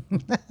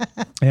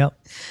 Yep.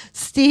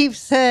 Steve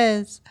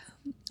says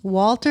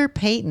Walter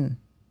Payton.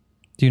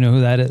 Do you know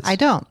who that is? I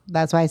don't.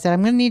 That's why I said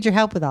I'm going to need your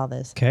help with all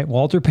this. Okay.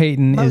 Walter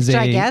Payton is Should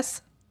I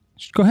guess?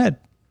 Go ahead.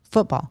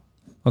 Football.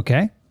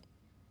 Okay.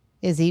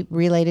 Is he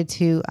related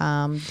to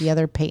the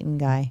other Peyton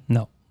guy?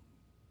 No.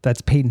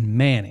 That's Peyton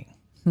Manning.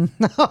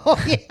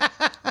 Oh, yeah.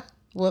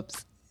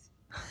 Whoops.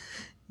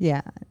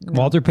 Yeah. No.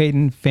 Walter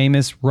Payton,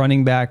 famous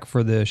running back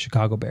for the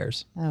Chicago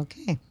Bears.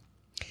 Okay.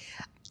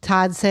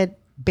 Todd said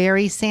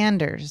Barry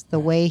Sanders. The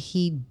way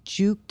he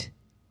juked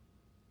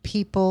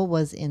people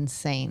was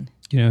insane.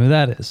 Do you know who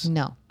that is?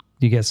 No.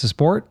 Do you guess the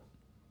sport?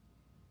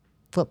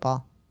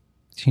 Football.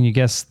 Can you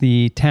guess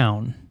the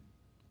town?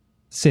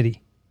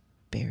 City?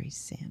 Barry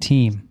Sanders.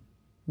 Team?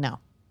 No.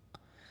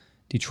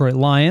 Detroit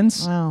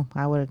Lions. Oh,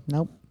 I would have.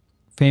 Nope.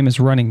 Famous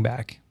running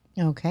back.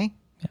 Okay.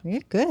 Yeah.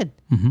 You're good.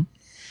 Mm-hmm.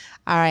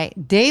 All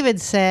right.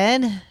 David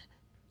said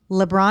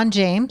LeBron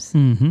James.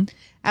 Mm-hmm.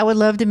 I would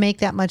love to make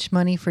that much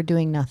money for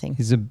doing nothing.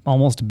 He's a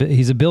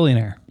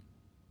billionaire.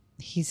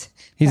 He's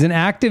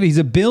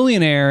a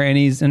billionaire, and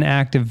he's an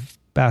active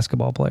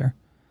basketball player.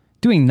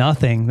 Doing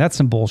nothing. That's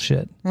some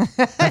bullshit.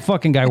 That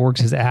fucking guy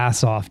works his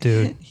ass off,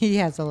 dude. He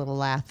has a little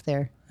laugh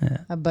there.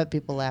 Yeah. But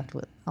people laughed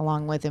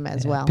along with him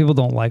as well. People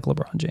don't like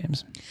LeBron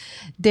James.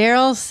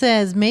 Daryl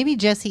says maybe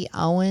Jesse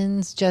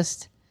Owens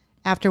just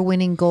after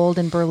winning gold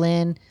in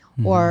Berlin,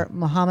 or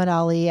Muhammad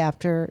Ali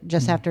after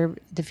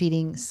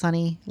defeating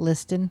Sonny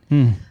Liston.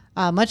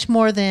 Much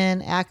more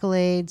than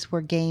accolades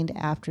were gained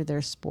after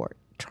their sport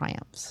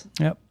triumphs.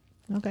 Yep.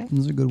 Okay.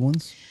 Those are good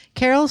ones.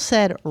 Carol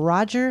said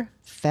Roger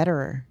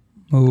Federer.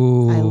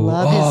 Ooh. I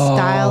love his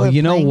style of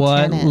you know playing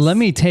what? tennis. Let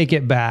me take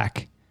it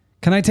back.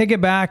 Can I take it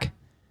back?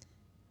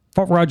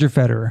 For Roger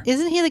Federer.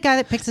 Isn't he the guy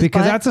that picks his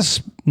because butt?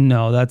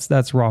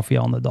 that's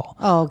Rafael Nadal.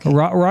 Oh, okay.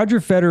 Roger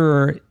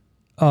Federer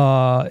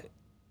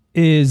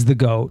is the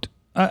GOAT.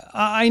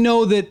 I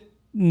know that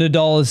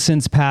Nadal has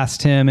since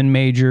passed him in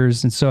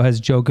majors, and so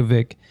has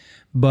Djokovic,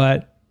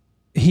 but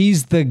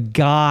he's the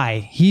guy.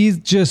 He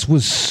just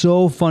was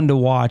so fun to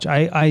watch.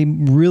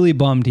 I'm really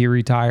bummed he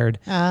retired.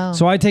 Oh.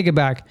 So I take it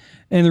back.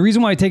 And the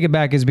reason why I take it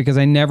back is because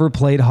I never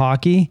played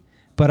hockey,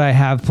 but I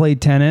have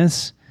played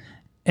tennis.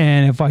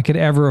 And if I could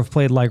ever have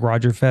played like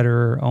Roger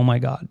Federer, oh my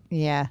God.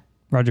 Yeah.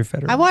 Roger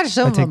Federer. I watched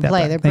some of them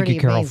play. They're Thank pretty you,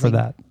 Carol, amazing. for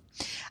that.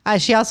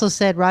 She also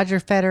said Roger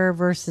Federer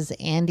versus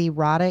Andy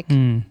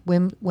Roddick,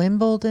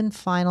 Wimbledon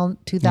final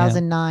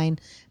 2009,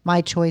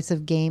 my choice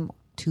of game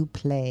to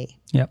play.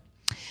 Yep.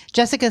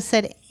 Jessica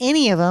said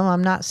any of them.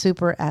 I'm not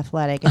super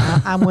athletic.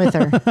 I'm with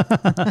her.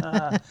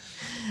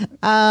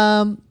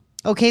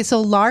 Okay, so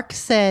Lark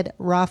said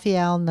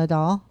Rafael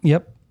Nadal.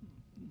 Yep.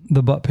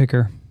 The butt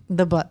picker.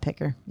 The butt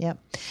picker. Yep.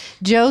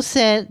 Joe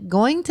said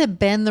going to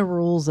bend the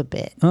rules a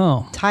bit.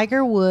 Oh.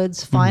 Tiger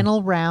Woods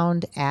final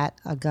round at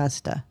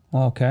Augusta.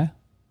 Okay.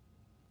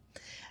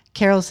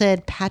 Carol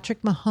said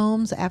Patrick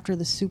Mahomes after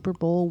the Super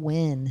Bowl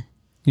win.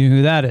 You know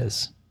who that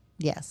is?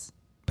 Yes.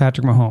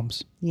 Patrick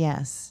Mahomes.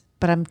 Yes.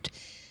 But I'm...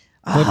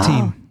 What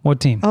team? What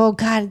team? Oh,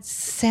 God. It's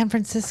San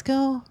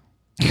Francisco?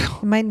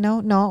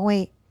 No,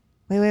 wait.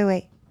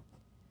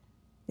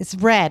 It's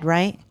red,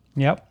 right?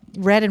 Yep.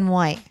 Red and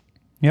white.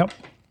 Yep.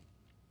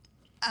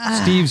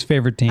 Steve's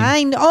favorite team.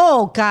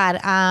 Oh,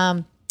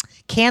 God.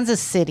 Kansas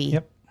City.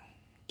 Yep.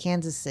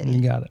 Kansas City.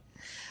 You got it.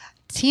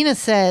 Tina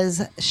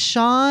says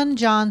Shawn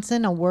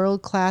Johnson, a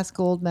world-class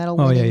gold medal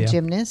winning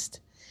gymnast.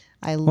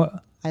 I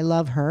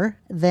love her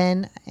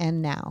then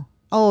and now.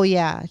 Oh,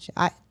 yeah.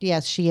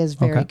 Yes, she is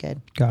very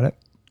good. Got it.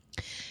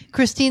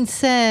 Christine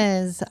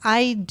says,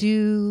 I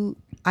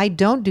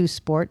don't do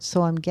sports,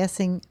 so I'm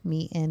guessing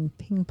me in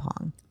ping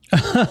pong.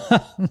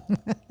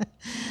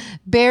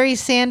 Barry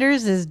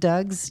Sanders is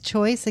Doug's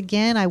choice.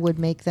 Again, I would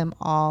make them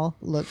all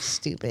look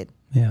stupid.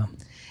 Yeah.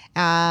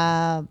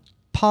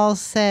 Paul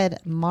said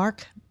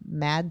Mark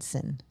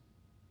Madsen.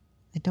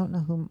 I don't know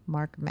who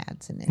Mark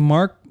Madsen is.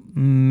 Mark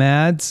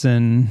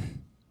Madsen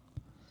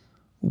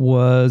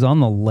was on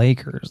the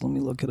Lakers. Let me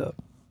look it up.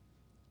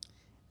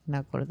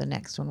 Now go to the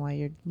next one while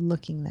you're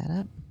looking that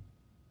up.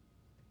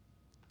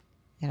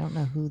 I don't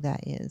know who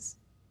that is.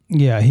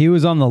 Yeah, he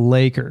was on the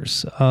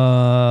Lakers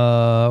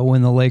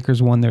when the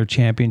Lakers won their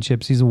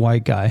championships. He's a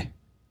white guy.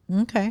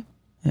 Okay.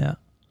 Yeah.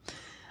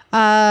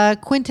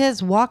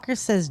 Quintez Walker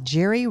says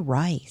Jerry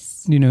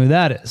Rice. You know who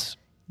that is?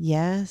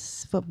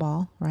 Yes,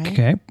 football, right?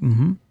 Okay.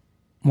 Mm-hmm.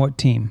 What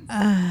team?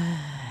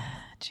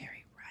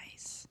 Jerry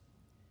Rice.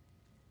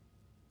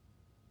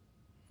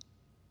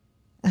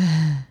 But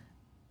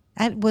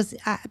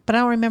I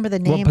don't remember the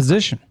name. What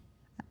position?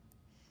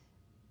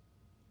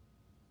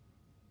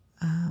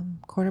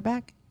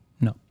 Quarterback?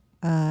 No.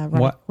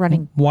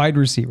 Running. Wide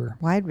receiver.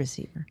 Wide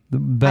receiver. The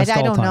best I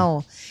don't all-time.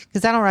 know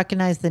because I don't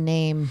recognize the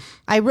name.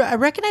 I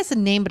recognize the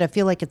name, but I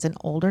feel like it's an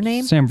older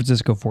name. San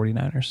Francisco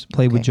 49ers.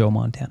 Played with Joe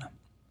Montana.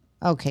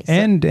 Okay. So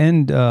And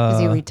is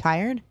he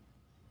retired?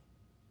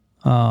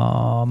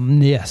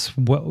 Yes,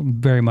 well,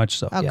 very much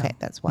so. Okay, yeah.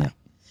 that's why.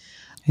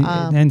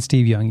 And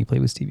Steve Young. He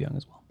played with Steve Young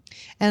as well.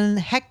 And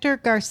Hector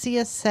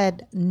Garcia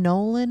said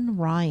Nolan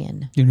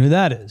Ryan. You know who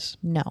that is?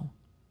 No.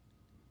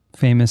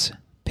 Famous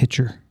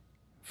pitcher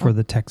for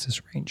the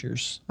Texas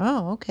Rangers.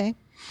 Oh, okay.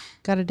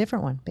 Got a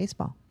different one.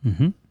 Baseball.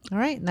 Mm-hmm. All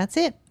right, and that's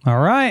it. All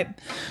right.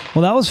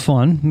 Well, that was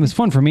fun. It was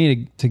fun for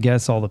me to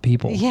guess all the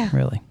people. Yeah.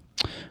 Really.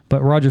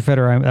 But Roger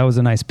Federer, that was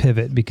a nice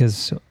pivot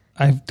because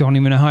I don't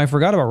even know how I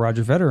forgot about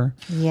Roger Federer.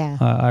 Yeah.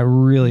 I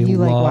really You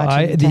like love.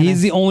 watching tennis.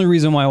 He's the only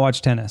reason why I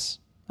watch tennis.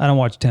 I don't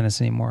watch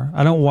tennis anymore.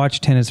 I don't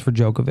watch tennis for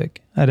Djokovic.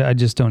 I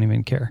just don't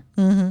even care.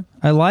 Mm-hmm.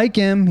 I like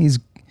him.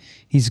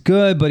 He's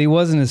good, but he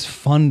wasn't as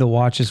fun to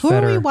watch as Who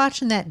Federer. were we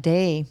watching that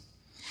day?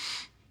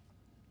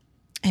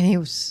 And he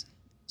was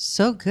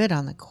so good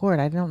on the court.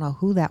 I don't know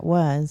who that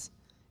was.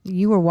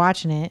 You were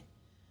watching it.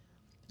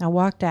 I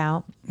walked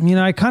out. You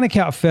know, I kind of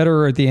count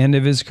Federer at the end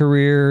of his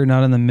career,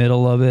 not in the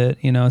middle of it.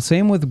 You know,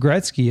 same with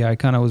Gretzky. I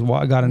kind of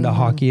got into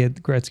hockey at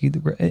Gretzky,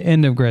 the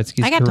end of Gretzky's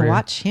career. I got to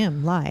watch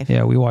him live.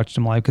 Yeah, we watched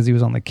him live because he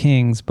was on the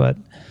Kings. But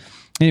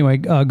Anyway,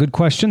 good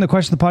question. The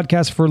question of the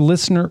podcast for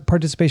listener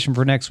participation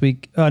for next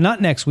week.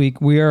 Not next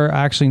week. We are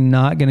actually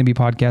not going to be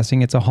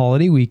podcasting. It's a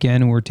holiday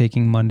weekend. We're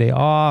taking Monday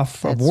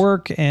off of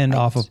work and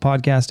off of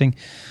podcasting.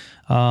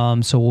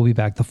 So we'll be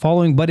back the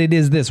following. But it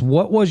is this.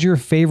 What was your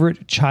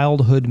favorite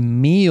childhood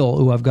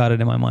meal? Ooh, I've got it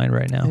in my mind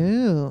right now.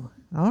 Ooh,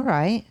 all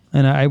right.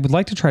 And I would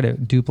like to try to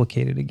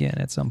duplicate it again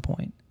at some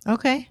point.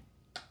 Okay.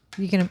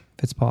 If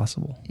it's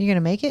possible. You're going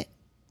to make it?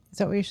 Is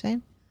that what you're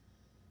saying?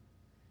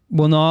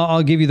 Well, no,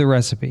 I'll give you the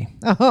recipe.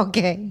 Oh,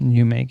 okay. And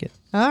you make it.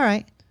 All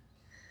right.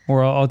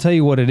 Or I'll tell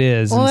you what it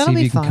is and see if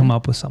you can come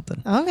up with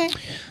something. Okay.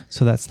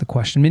 So that's the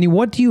question. Minnie,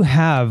 what do you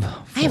have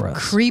for I have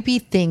us? creepy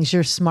things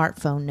your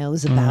smartphone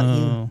knows about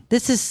you.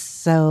 This is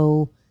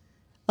so,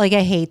 I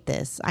hate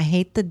this. I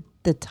hate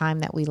the time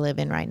that we live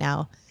in right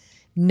now.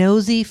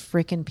 Nosy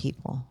freaking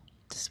people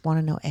just want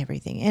to know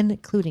everything,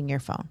 including your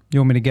phone. You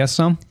want me to guess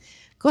some?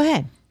 Go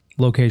ahead.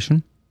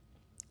 Location.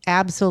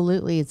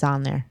 Absolutely, it's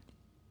on there.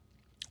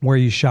 Where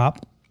you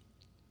shop.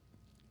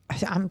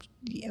 I'll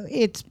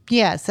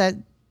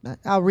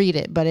read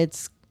it, but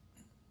it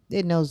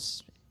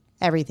knows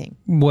everything.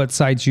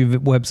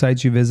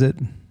 Websites you visit.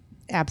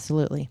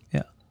 Absolutely.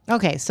 Yeah.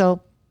 Okay,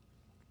 so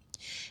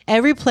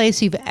every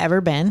place you've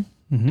ever been,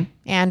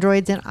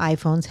 Androids and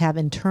iPhones have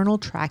internal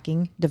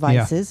tracking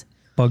devices.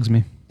 Yeah. Bugs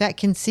me. That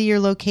can see your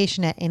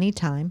location at any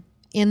time.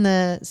 In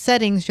the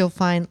settings, you'll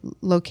find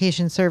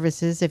location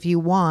services. If you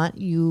want,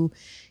 you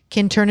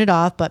can turn it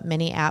off, but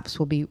many apps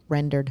will be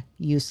rendered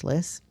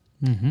useless,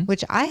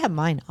 which I have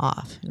mine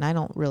off, and I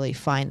don't really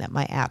find that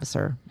my apps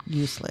are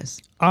useless.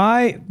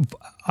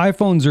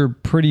 iPhones are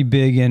pretty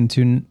big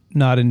into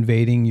not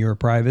invading your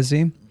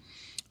privacy.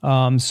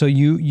 So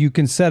you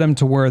can set them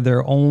to where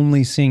they're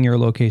only seeing your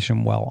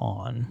location while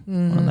on.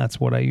 And that's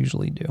what I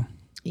usually do.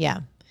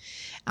 Yeah.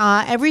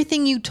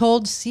 Everything you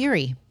told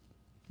Siri.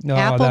 No,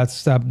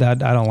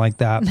 that I don't like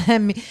that.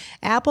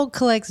 Apple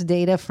collects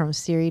data from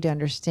Siri to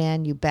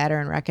understand you better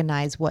and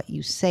recognize what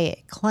you say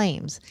it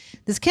claims.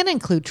 This can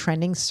include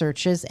trending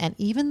searches and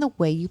even the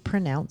way you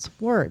pronounce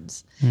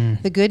words.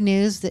 The good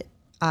news that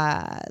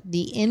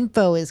the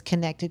info is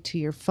connected to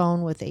your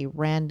phone with a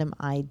random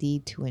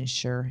ID to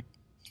ensure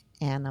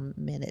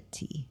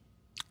anonymity.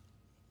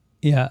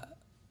 Yeah,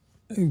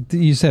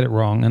 you said it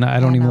wrong, and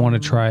I don't even want to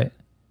try it.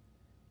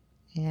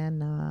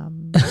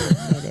 Anonymity.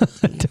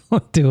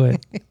 Don't do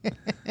it.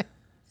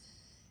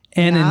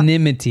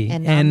 Anonymity.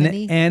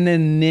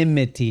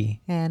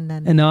 Anonymity.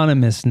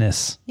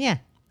 Anonymousness. Yeah.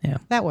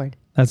 That word.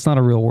 That's not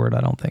a real word,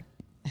 I don't think.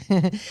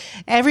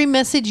 Every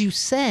message you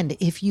send,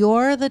 if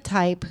you're the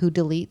type who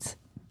deletes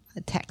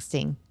a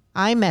texting,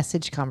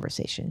 iMessage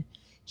conversation,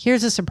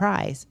 here's a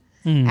surprise.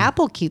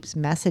 Apple keeps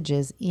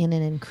messages in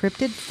an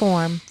encrypted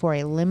form for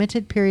a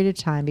limited period of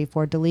time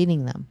before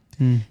deleting them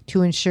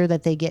to ensure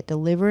that they get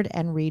delivered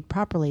and read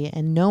properly,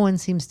 and no one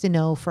seems to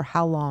know for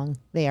how long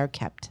they are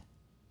kept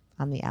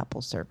on the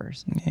Apple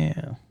servers.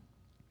 Yeah.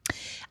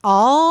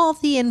 All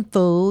the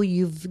info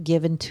you've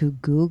given to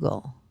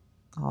Google,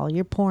 all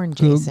your porn,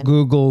 Jason.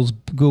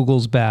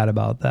 Google's bad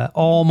about that.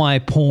 All my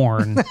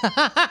porn.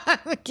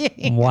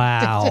 Okay.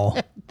 Wow.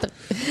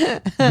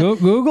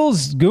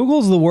 Google's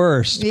the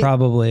worst,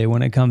 probably,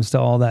 when it comes to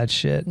all that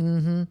shit.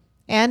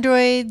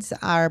 Androids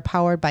are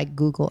powered by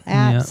Google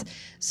Apps. Yeah.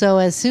 So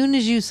as soon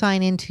as you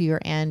sign into your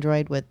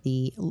Android with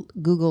the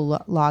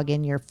Google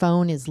login, your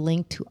phone is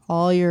linked to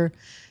all your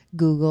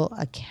Google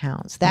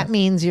accounts. That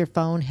means your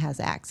phone has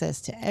access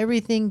to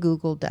everything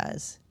Google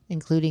does,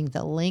 including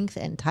the length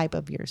and type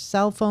of your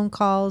cell phone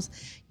calls,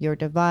 your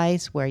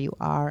device, where you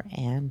are,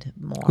 and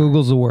more.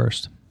 Google's the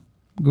worst.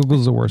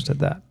 Google's the worst at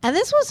that. And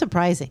this was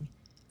surprising.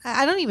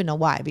 I don't even know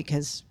why,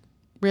 because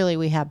really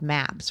we have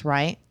maps,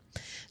 right?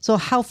 So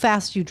how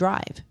fast you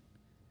drive.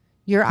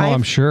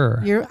 I'm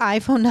sure. Your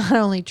iPhone not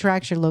only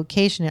tracks your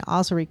location, it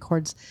also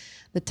records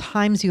the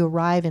times you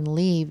arrive and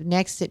leave.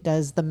 Next, it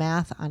does the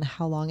math on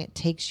how long it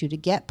takes you to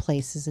get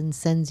places and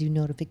sends you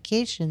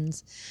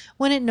notifications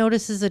when it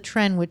notices a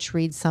trend, which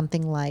reads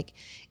something like,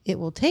 it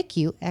will take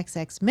you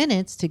XX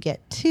minutes to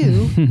get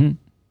to.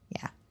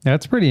 Yeah.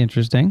 That's pretty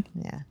interesting.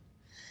 Yeah.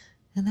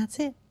 And that's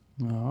it.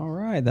 All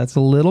right. That's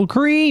a little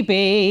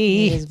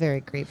creepy. It is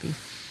very creepy.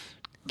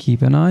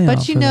 Keep an eye out.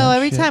 But you know,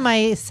 every time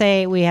I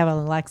say we have an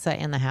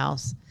Alexa in the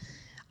house,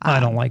 I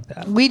don't like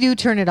that. We do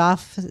turn it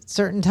off at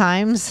certain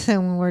times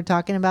when we're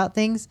talking about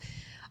things.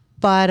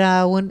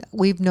 But when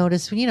we've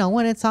noticed, you know,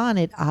 when it's on,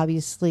 it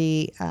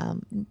obviously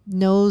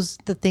knows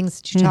the things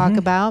that you talk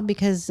about,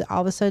 because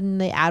all of a sudden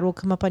the ad will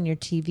come up on your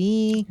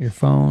TV, your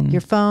phone.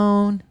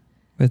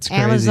 It's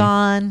crazy.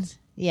 Amazon.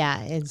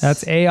 Yeah,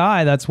 that's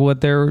AI. That's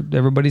what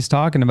everybody's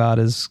talking about.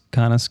 Is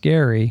kind of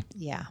scary.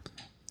 Yeah,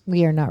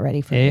 we are not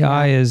ready for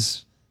AI.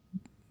 Is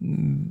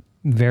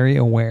very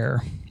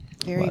aware.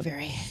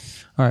 Very.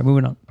 All right,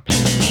 moving on.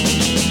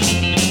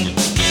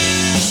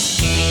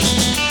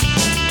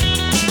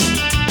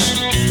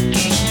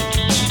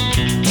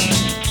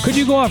 Could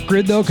you go off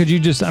grid though? Could you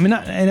just? I mean,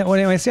 and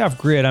when I say off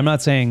grid, I'm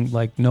not saying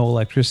like no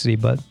electricity,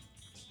 but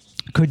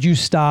could you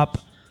stop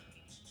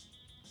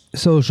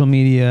social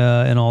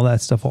media and all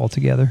that stuff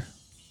altogether?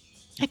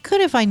 I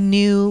could if I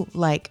knew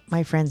like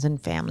my friends and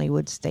family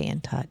would stay in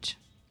touch.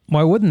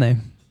 Why wouldn't they?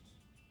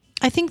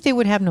 I think they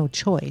would have no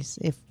choice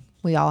if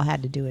we all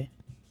had to do it.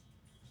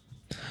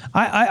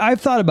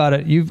 I've thought about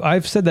it.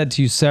 I've said that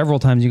to you several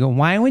times. You go,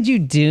 why would you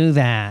do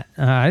that?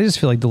 I just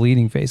feel like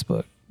deleting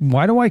Facebook.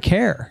 Why do I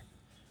care?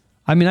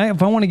 I mean,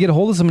 if I want to get a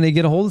hold of somebody, I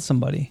get a hold of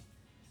somebody.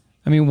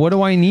 I mean, what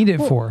do I need it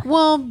for?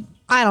 Well,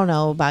 I don't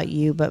know about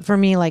you, but for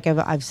me, like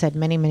I've said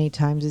many, many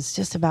times, it's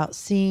just about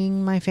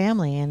seeing my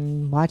family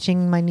and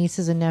watching my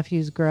nieces and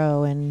nephews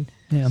grow. And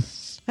I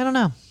don't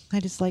know. I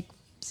just like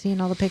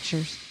seeing all the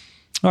pictures.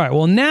 All right.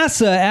 Well,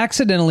 NASA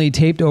accidentally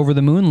taped over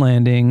the moon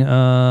landing.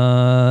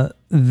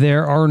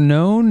 There are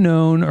no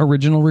known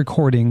original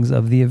recordings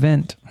of the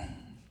event.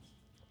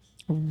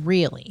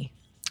 Really?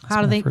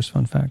 That's my first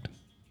fun fact.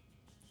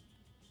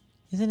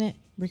 Isn't it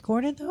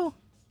recorded though?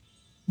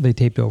 They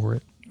taped over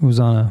it. It was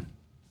on a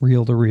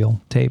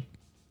reel-to-reel tape.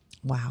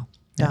 Wow.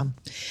 Dumb.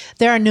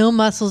 There are no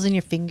muscles in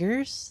your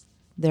fingers.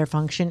 Their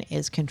function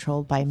is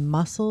controlled by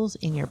muscles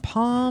in your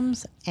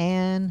palms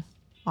and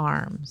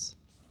arms.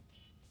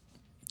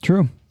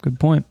 True. Good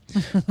point.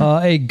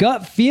 A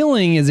gut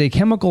feeling is a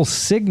chemical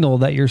signal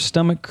that your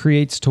stomach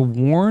creates to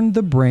warn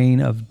the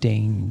brain of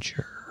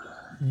danger.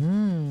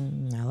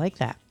 I like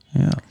that.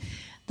 Yeah.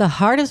 The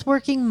hardest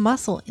working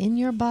muscle in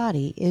your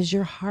body is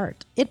your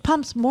heart. It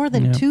pumps more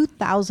than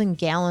 2,000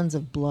 gallons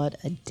of blood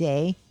a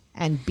day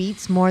and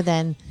beats more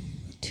than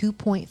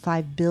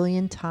 2.5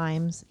 billion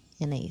times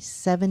in a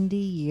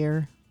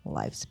 70-year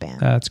lifespan.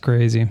 That's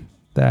crazy.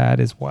 That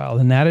is wild.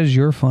 And that is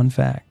your fun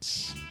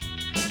facts.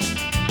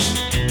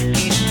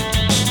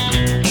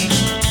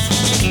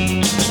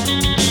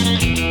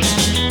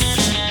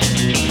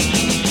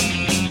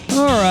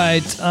 All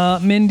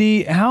right,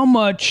 Mindy, how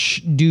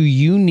much do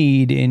you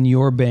need in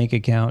your bank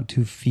account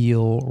to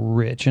feel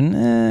rich?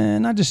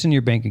 And not just in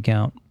your bank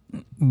account,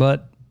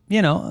 but,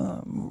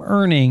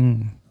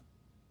 earning.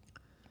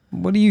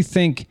 What do you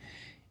think?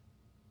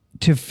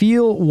 To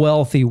feel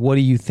wealthy, what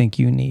do you think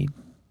you need?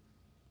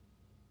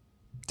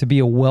 To be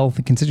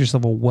consider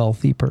yourself a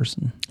wealthy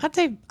person. I'd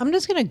say I'm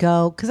just going to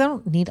go because I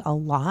don't need a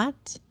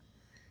lot.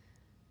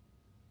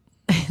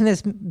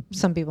 And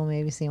some people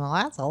maybe say, well,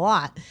 that's a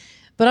lot.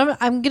 But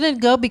I'm going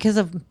to go because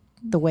of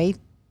the way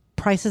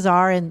prices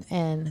are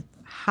and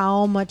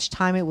how much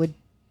time it would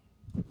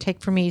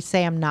take for me to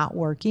say I'm not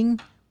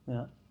working.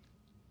 Yeah.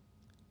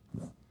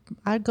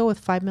 I'd go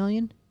with $5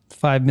 million.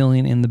 $5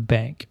 million in the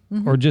bank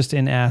or just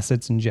in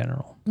assets in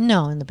general?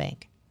 No, in the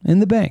bank. In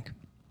the bank.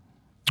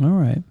 All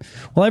right.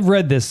 Well, I've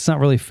read this. It's not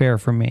really fair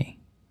for me,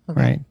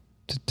 right,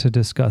 to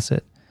discuss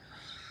it.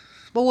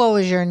 But what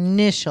was your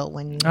initial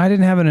when you... I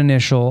didn't have an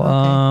initial.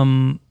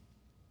 Okay.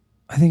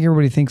 I think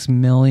everybody thinks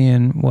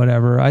million,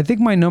 whatever. I think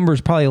my number is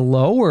probably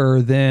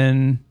lower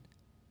than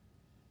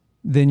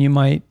you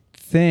might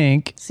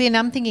think. See, and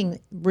I'm thinking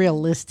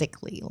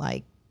realistically,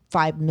 like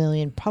 5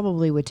 million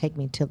probably would take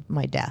me to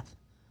my death.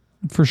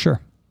 For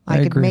sure. I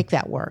could agree. make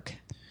that work.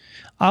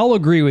 I'll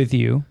agree with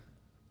you.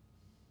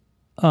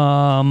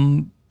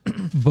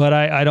 But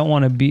I don't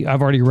want to be,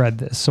 I've already read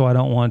this, so I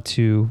don't want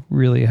to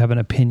really have an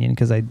opinion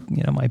because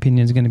my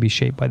opinion is going to be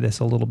shaped by this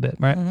a little bit,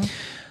 right? Mm-hmm.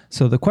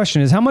 So the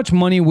question is, how much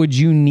money would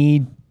you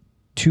need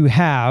to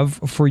have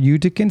for you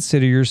to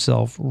consider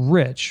yourself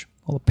rich?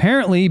 Well,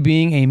 apparently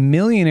being a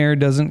millionaire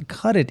doesn't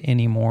cut it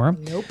anymore.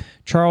 Nope.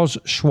 Charles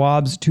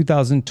Schwab's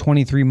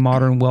 2023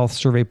 Modern Wealth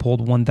Survey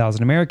polled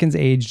 1,000 Americans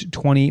aged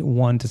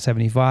 21 to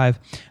 75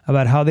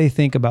 about how they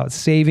think about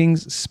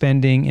savings,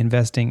 spending,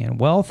 investing, and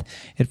wealth.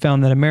 It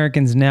found that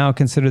Americans now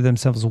consider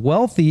themselves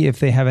wealthy if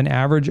they have an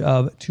average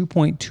of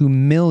 $2.2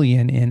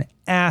 million in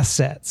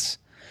assets.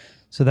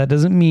 So that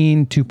doesn't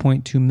mean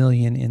 2.2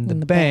 million in the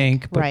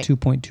bank, but right.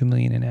 2.2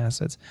 million in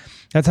assets.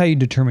 That's how you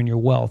determine your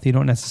wealth. You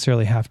don't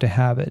necessarily have to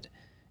have it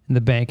in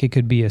the bank. It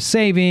could be a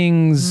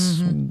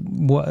savings,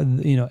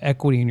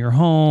 equity in your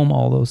home,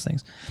 all those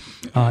things.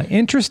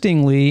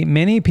 Interestingly,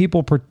 many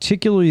people,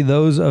 particularly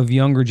those of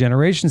younger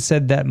generations,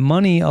 said that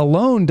money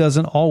alone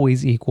doesn't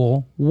always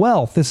equal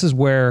wealth. This is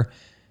where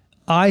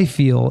I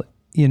feel,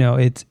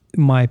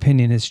 my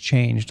opinion has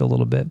changed a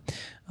little bit.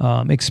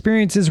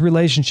 Experiences,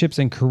 relationships,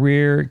 and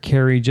career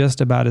carry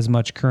just about as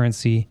much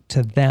currency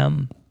to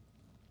them.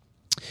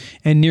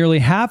 And nearly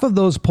half of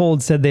those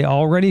polled said they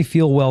already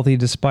feel wealthy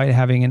despite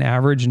having an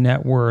average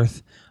net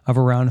worth of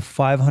around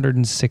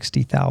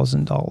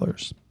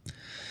 $560,000.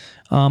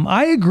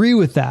 I agree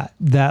with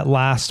that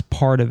last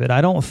part of it.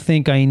 I don't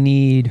think I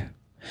need...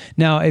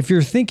 Now, if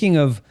you're thinking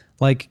of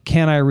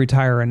can I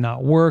retire and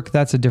not work?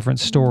 That's a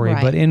different story.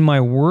 Right. But in my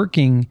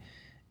working,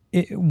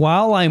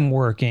 while I'm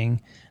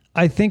working...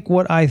 I think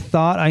what I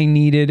thought I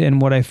needed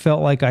and what I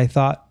felt like I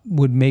thought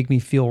would make me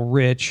feel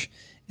rich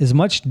is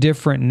much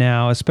different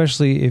now,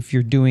 especially if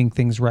you're doing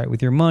things right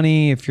with your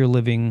money, if you're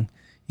living,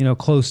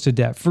 close to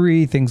debt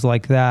free, things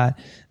like that,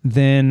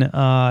 then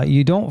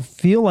you don't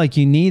feel like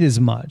you need as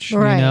much,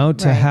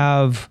 to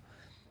have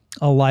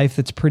a life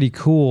that's pretty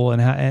cool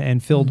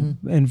and filled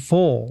and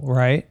full,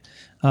 right?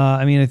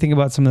 I mean, I think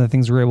about some of the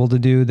things we're able to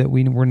do that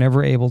we were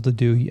never able to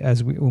do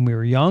when we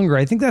were younger.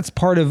 I think that's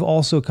part of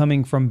also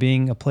coming from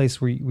being a place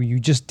where you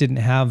just didn't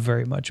have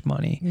very much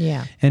money.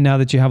 Yeah. And now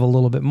that you have a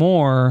little bit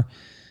more,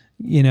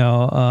 you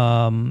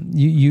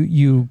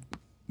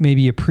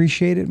maybe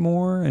appreciate it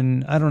more.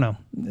 And I don't know.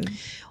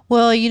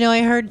 Well,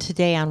 I heard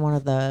today on one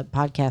of the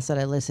podcasts that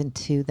I listened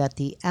to that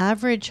the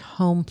average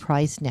home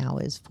price now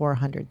is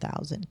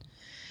 $400,000.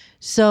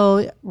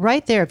 So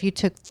right there, if you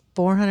took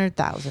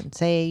 $400,000,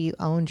 say you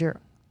owned your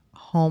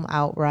home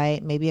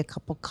outright, maybe a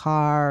couple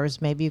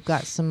cars, maybe you've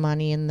got some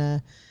money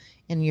in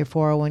your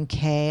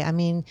 401k. I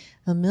mean,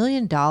 $1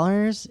 million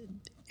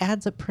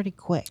adds up pretty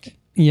quick.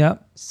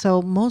 Yep.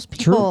 So most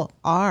people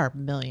are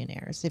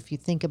millionaires if you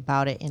think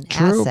about it in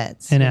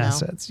assets. In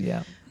assets,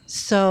 yeah.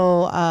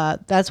 So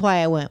that's why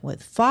I went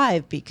with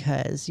 5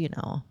 because,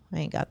 I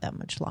ain't got that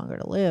much longer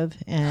to live.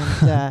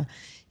 And,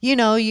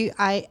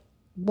 I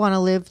want to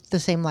live the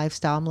same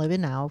lifestyle I'm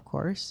living now, of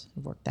course.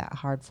 I've worked that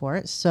hard for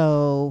it.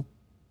 So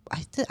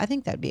I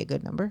think that'd be a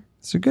good number.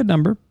 It's a good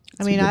number.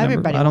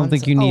 Everybody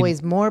wants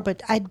always more,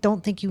 but I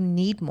don't think you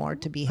need more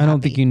to be happy. I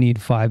don't think you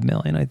need 5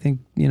 million. I think,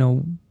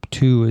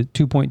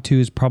 2.2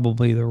 is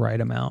probably the right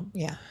amount.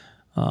 Yeah.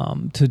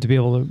 To be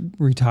able to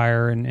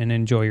retire and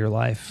enjoy your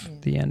life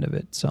at the end of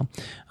it. So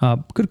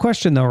good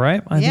question though,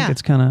 right? I think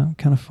it's kind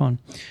of fun.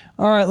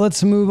 All right,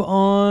 let's move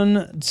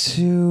on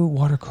to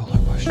water cooler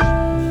question.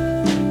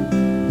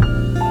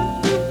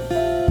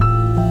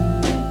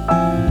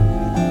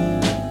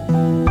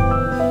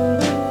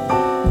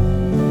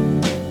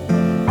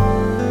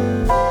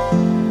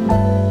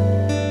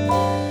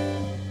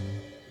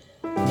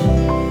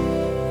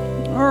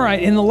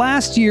 In the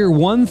last year,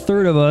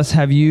 1/3 of us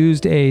have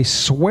used a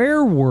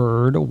swear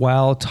word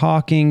while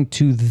talking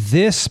to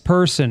this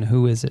person.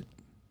 Who is it?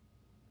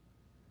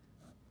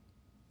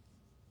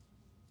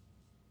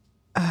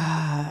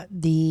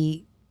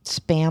 The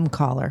spam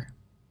caller.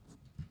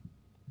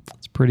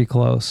 It's pretty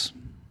close.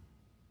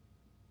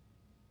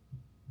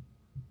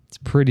 It's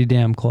pretty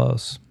damn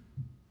close.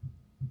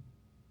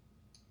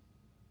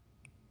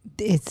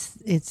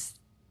 It's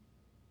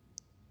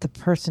the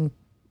person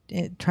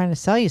trying to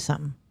sell you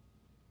something.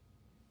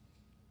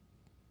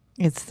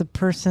 It's the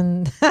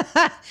person.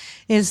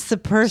 It's the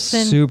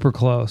person. Super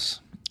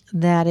close.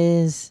 That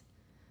is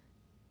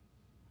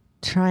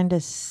trying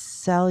to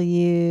sell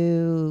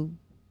you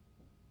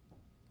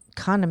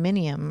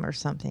condominium or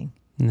something.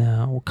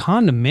 No,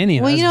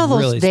 condominium. Well, those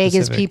really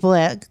Vegas specific. people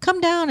that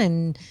come down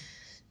and.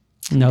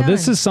 No,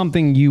 this is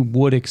something you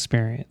would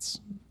experience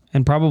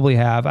and probably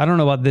have. I don't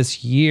know about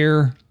this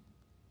year,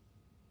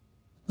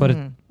 but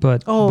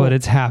but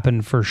it's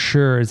happened for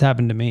sure. It's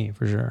happened to me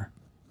for sure.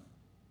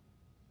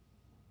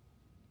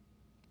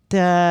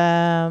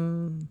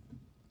 Not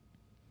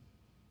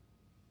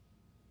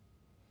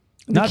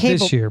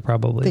this year,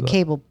 probably. The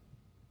cable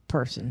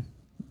person.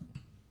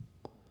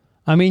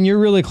 I mean, you're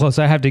really close.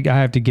 I have to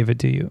give it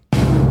to you.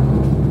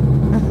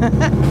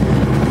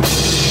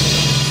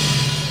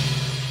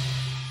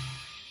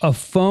 A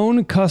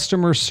phone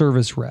customer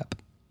service rep.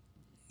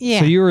 Yeah.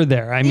 So you were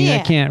there. I mean, I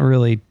can't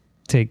really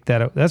take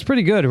that out. That's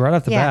pretty good right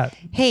off the bat.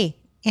 Hey,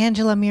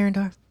 Angela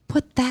Mirendorf,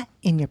 put that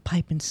in your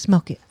pipe and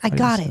smoke it. I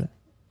got it.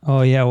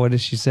 Oh yeah, what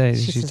does she say?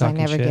 She says, I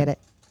never get it.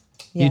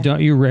 Yeah.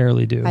 You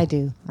rarely do. I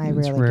do. I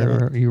rarely get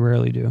it. You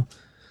rarely do.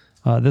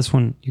 This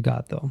one you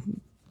got though.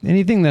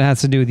 Anything that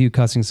has to do with you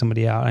cussing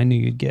somebody out, I knew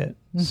you'd get.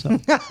 So.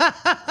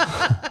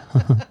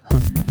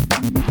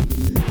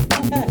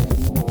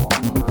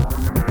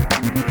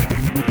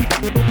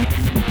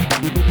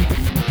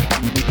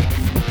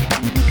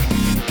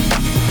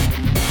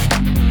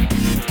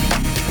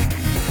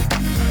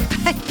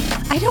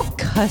 I don't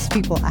cuss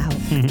people out.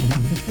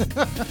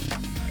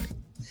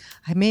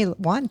 I may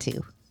want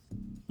to.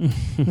 I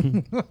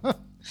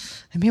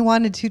may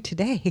wanted to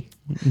today,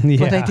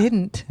 but I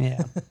didn't.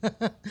 Yeah.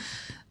 All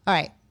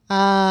right.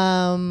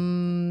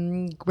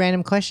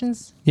 Random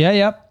questions? Yeah,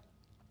 yep.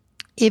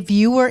 If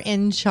you were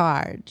in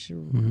charge,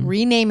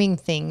 renaming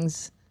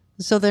things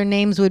so their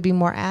names would be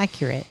more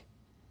accurate,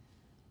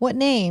 what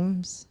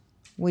names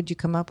would you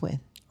come up with?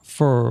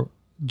 For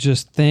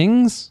just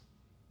things?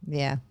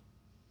 Yeah.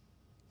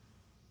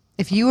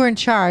 If you were in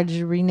charge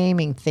of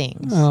renaming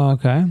things. Oh,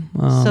 okay.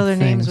 So their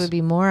names would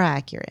be more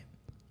accurate.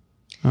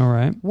 All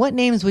right. What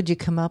names would you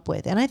come up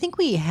with? And I think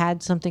we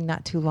had something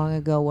not too long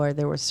ago where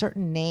there were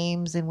certain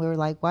names and we were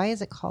like, why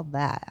is it called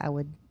that? I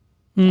would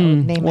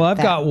name it. Well, I've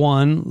got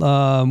one.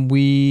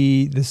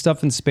 The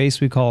stuff in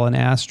space we call an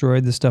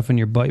asteroid. The stuff in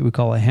your butt we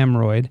call a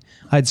hemorrhoid.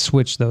 I'd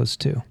switch those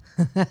two.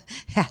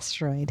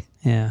 Asteroid.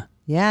 Yeah.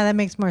 Yeah, that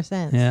makes more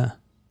sense. Yeah.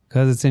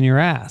 Because it's in your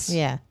ass.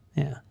 Yeah.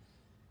 Yeah.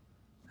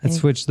 I'd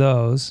switch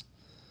those.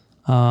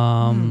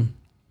 Heimlich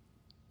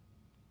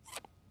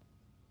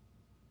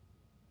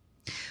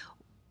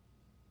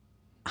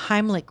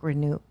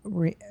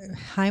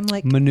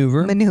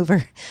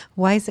maneuver.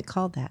 Why is it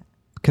called that?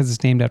 Because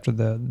it's named after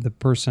the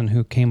person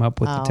who came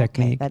up with the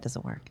technique. Okay. That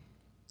doesn't work.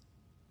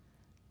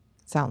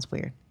 Sounds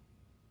weird.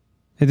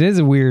 It is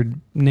a weird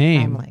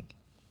name.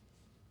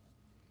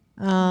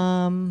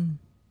 Heimlich.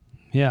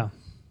 Yeah.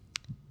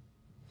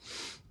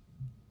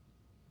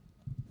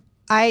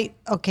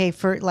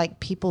 For like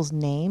people's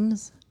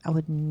names, I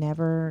would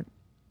never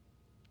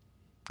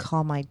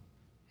call my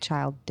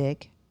child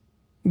Dick.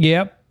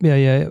 Yep.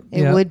 Yeah.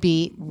 It would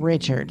be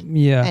Richard.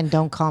 Yeah. And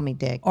don't call me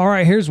Dick. All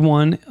right, here's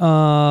one.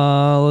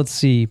 Let's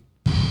see.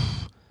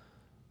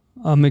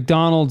 A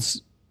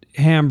McDonald's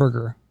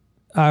hamburger.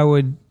 I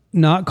would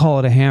not call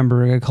it a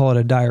hamburger. I'd call it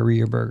a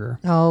diarrhea burger.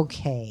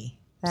 Okay.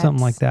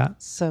 Something like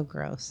that. So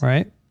gross.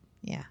 Right?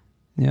 Yeah.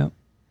 Yep.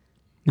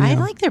 I Yeah.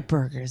 like their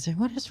burgers.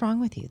 What is wrong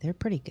with you? They're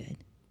pretty good.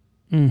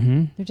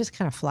 Mm-hmm. They're just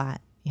kind of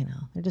flat,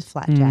 They're just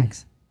flat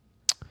jacks.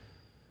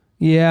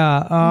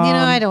 Yeah.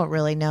 I don't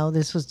really know.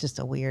 This was just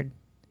a weird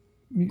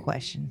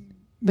question.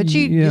 But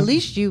at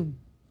least you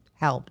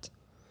helped.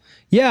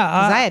 Yeah.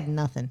 'Cause I had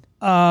nothing.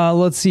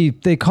 Let's see.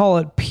 They call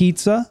it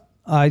pizza.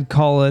 I'd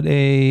call it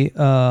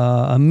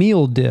a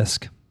meal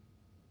disc.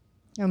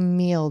 A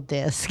meal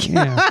disc.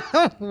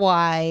 Yeah.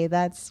 Why?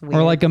 That's weird.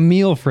 Or like a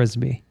meal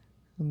frisbee.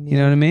 You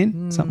know what I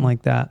mean? Something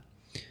like that.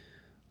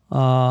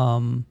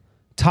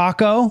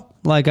 Taco,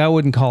 like I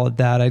wouldn't call it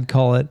that. I'd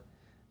call it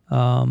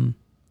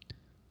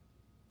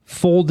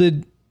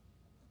folded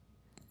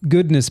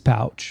goodness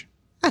pouch.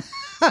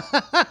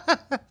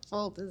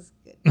 Fold is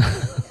good.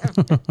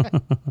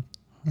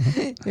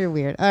 You're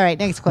weird. All right,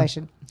 next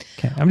question.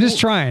 Okay, I'm just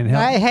trying.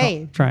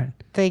 Trying.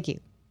 Thank you.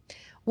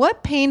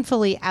 What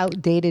painfully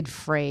outdated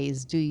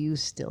phrase do you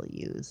still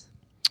use?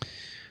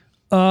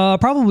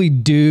 Probably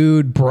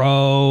dude,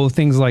 bro,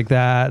 things like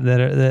that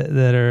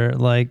that are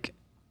like,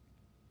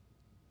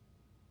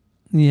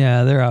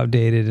 yeah, they're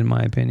outdated in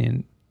my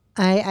opinion.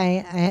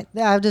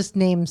 I'll just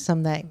name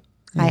some that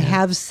I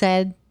have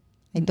said.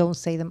 I don't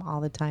say them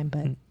all the time,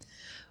 but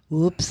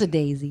whoops a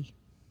daisy.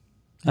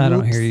 I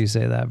don't hear you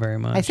say that very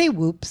much. I say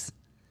whoops.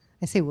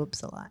 I say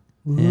whoops a lot.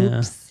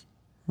 Whoops.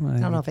 Yeah. I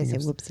don't know if I say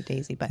whoops a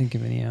daisy, but think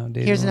of any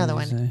outdated. here's another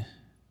ones you one. say.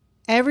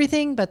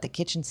 Everything but the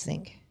kitchen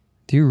sink.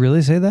 Do you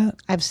really say that?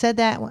 I've said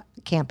that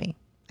camping.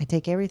 I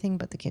take everything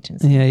but the kitchen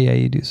sink. Yeah,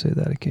 you do say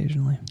that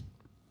occasionally.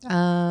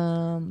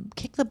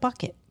 Kick the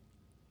bucket.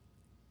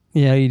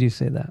 Yeah, you do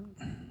say that.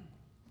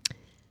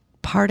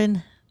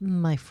 Pardon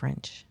my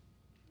French.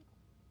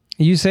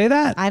 You say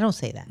that? I don't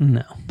say that.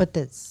 No. But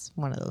that's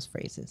one of those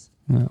phrases.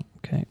 No.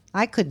 Okay.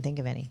 I couldn't think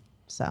of any.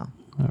 So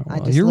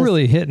You're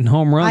really hitting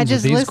home runs I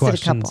just with these listed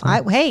questions. a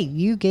couple. Hey,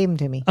 you gave them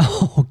to me.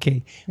 Oh,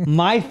 okay.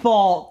 My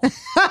fault.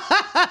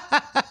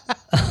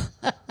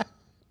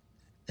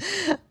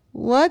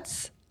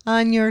 What's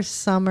on your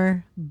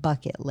summer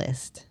bucket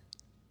list?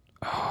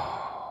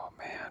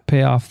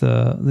 Pay off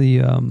the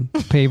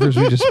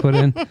pavers we just put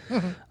in.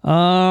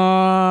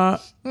 I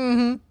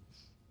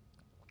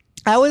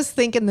was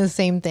thinking the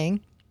same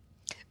thing,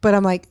 but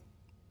I'm like,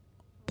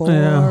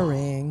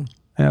 boring.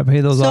 Yeah,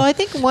 pay those So off. I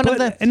think we're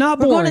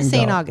going to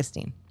St.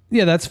 Augustine.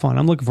 Yeah, that's fun.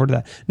 I'm looking forward to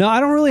that. No, I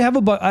don't really have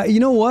a you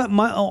know what?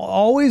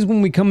 Always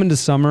when we come into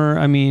summer,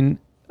 I mean,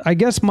 I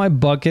guess my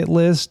bucket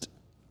list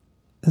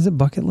is a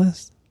bucket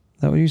list.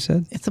 Is that what you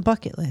said? It's a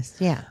bucket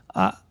list. Yeah.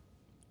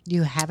 Do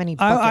you have any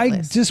bucket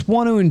lists? I just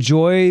want to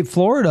enjoy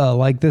Florida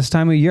like this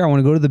time of year. I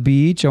want to go to the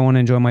beach. I want to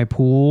enjoy my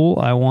pool.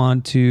 I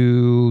want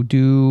to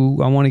do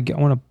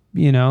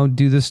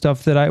the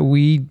stuff that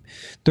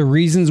the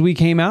reasons we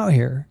came out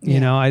here. You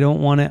know, I don't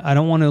want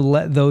to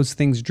let those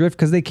things drift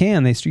because they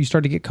can. You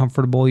start to get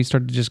comfortable. You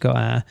start to just go,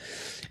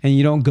 and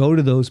you don't go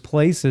to those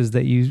places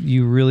that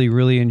you really,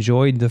 really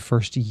enjoyed the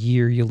first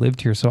year you lived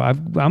here. So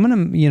I'm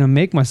going to,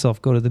 make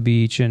myself go to the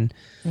beach and,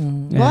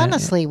 well,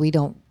 honestly, we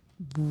don't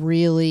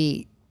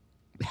really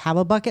have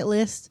a bucket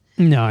list.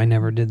 No, I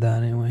never did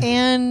that anyway.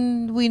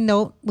 And we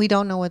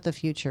don't know what the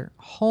future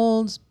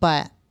holds,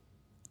 but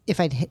if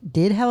I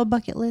did have a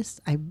bucket list,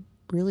 I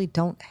really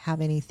don't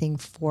have anything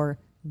for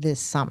this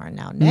summer.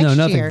 Now,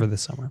 nothing for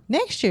this summer.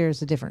 Next year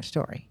is a different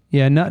story.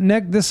 Yeah,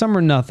 this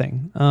summer,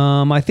 nothing.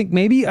 I think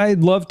maybe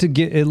I'd love to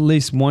get at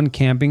least one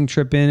camping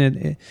trip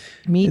in.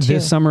 Me too.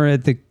 This summer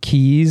at the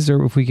Keys,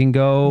 or if we can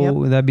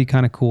go, that'd be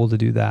kind of cool to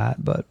do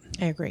that. But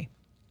I agree.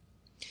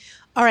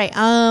 All right.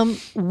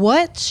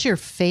 What's your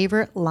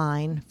favorite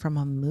line from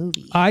a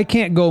movie? I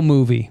can't go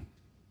movie.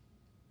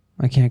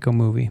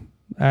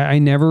 I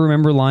never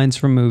remember lines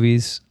from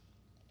movies.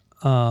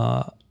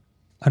 I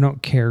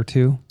don't care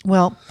to.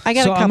 Well, I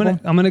got a couple.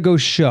 I'm gonna go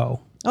show.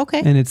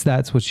 Okay. And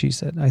That's What She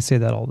Said. I say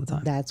that all the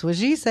time. That's what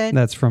she said.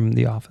 That's from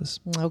The Office.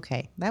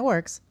 Okay. That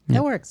works. Yeah.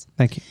 That works.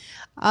 Thank you.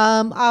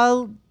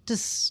 I'll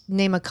just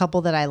name a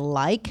couple that I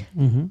like.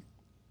 Mm-hmm. You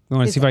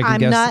want to see if I can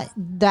guess? I'm not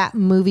that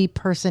movie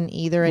person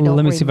either.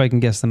 Let me see if I can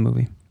guess the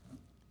movie.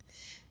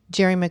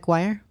 Jerry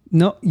Maguire?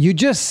 No, you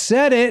just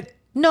said it.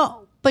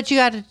 No, but you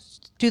got to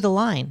do the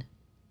line.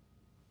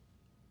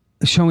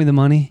 Show me the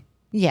money.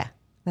 Yeah,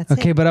 that's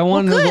okay, it. but I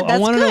want to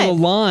know the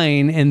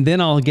line, and then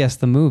I'll guess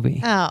the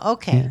movie. Oh,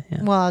 okay.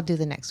 Yeah. Well, I'll do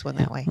the next one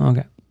that way.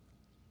 Okay.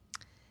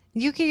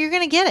 You're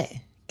gonna get it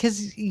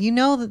because you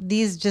know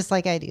these just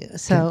like I do.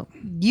 So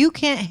you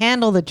can't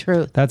handle the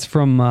truth. That's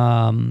from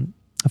A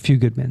Few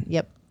Good Men.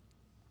 Yep.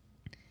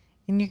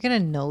 And you're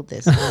gonna know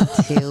this one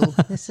too.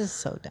 This is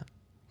so dumb.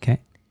 Okay.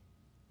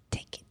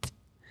 Take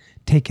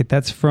take it.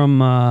 That's from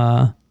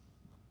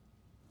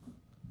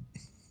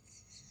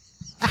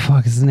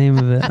fuck is the name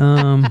of it?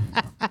 Are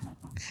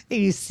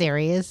you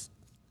serious?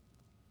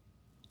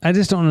 I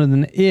just don't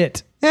know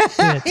It.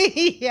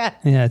 Yeah.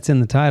 Yeah, it's in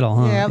the title,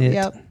 huh?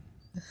 Yep.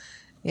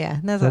 Yeah,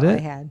 that's all I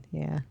had.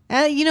 Yeah.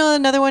 You know,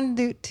 another one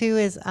too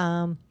is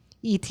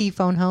E.T.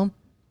 Phone Home.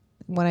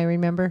 One I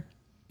remember.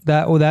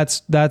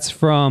 That's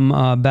from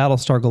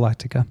Battlestar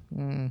Galactica.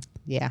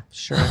 Yeah,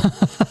 sure.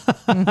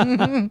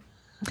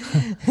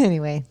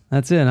 Anyway.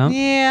 That's it, huh?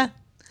 Yeah.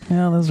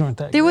 Yeah, those weren't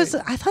that I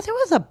great. thought there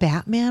was a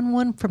Batman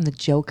one from the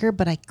Joker,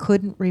 but I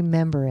couldn't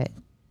remember it.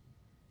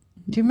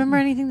 Do you remember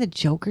anything the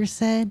Joker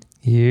said?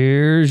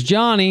 Here's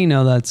Johnny.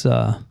 No, that's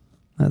a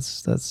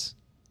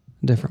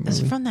different movie.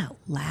 It's from that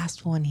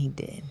last one he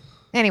did.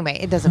 Anyway,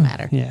 it doesn't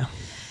matter. Yeah.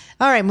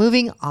 All right,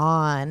 moving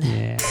on.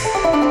 Yeah.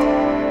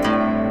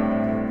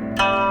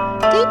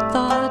 Deep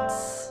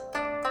thoughts.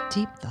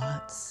 Deep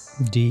thoughts.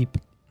 Deep.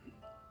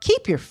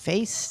 Keep your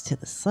face to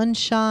the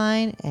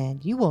sunshine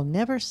and you will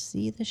never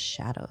see the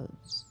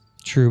shadows.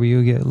 True, but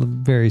you'll get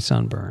very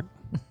sunburnt.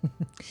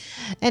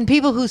 And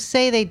people who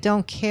say they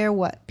don't care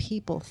what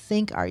people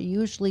think are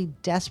usually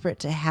desperate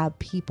to have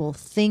people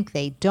think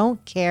they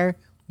don't care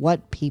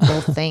what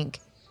people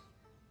think.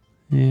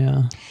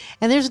 Yeah.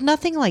 And there's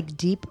nothing like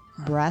deep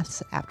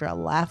breaths after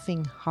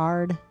laughing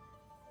hard.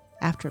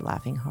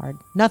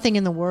 Nothing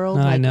in the world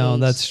I like know, a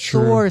that's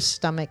true. sore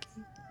stomach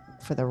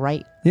for the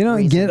right We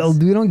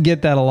don't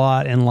get that a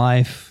lot in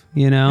life,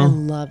 you know. I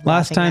love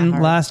laughing that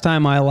hard. Last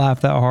time I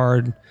laughed that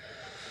hard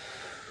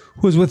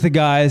was with the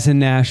guys in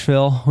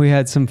Nashville. We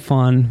had some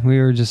fun. We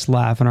were just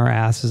laughing our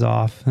asses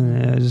off.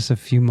 And just a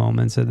few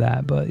moments of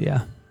that, but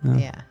yeah.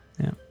 Yeah.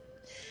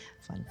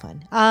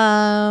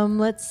 Fun.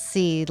 Let's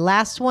see.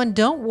 Last one.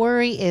 Don't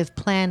worry if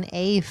plan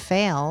A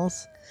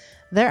fails.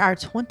 There are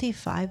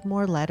 25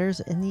 more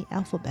letters in the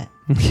alphabet.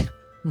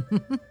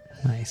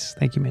 Nice.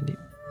 Thank you, Mindy.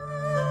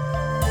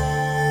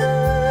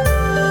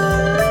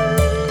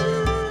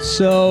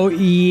 So,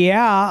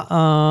 yeah,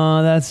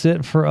 that's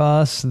it for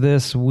us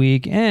this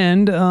week.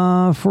 And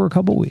for a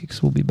couple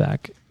weeks, we'll be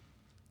back.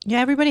 Yeah,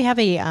 everybody have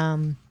a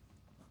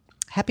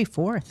happy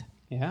 4th.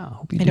 Yeah,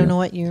 hope you I don't know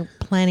what you're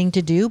planning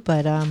to do,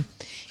 but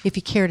if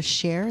you care to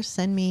share,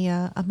 send me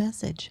a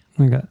message.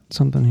 I got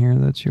something here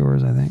that's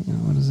yours, I think.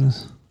 What is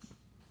this?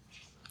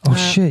 Oh,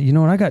 shit. You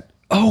know what I got?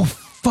 Oh,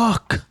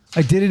 fuck.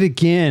 I did it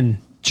again.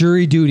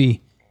 Jury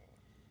duty.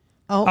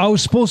 Oh, I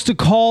was supposed to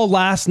call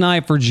last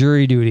night for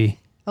jury duty.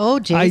 Oh,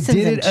 Jason's I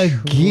did it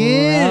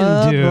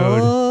again,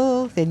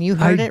 dude. Then you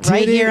heard it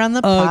right here on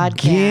the podcast.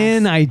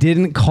 Again, I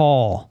didn't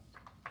call.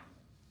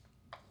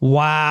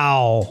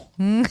 Wow.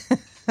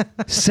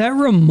 Set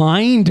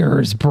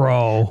reminders,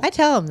 bro. I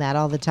tell him that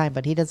all the time,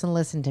 but he doesn't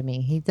listen to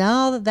me.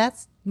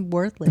 That's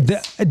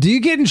worthless. Do you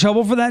get in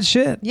trouble for that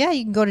shit? Yeah,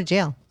 you can go to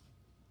jail.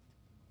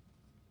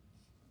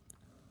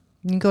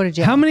 You can go to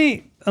jail. How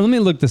many? Let me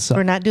look this up.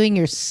 For not doing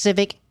your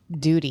civic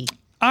duty.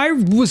 I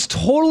was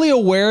totally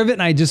aware of it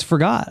and I just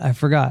forgot. I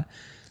forgot.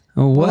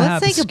 What Let's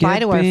happened? say goodbye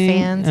to our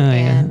fans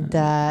and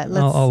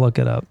I'll look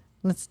it up.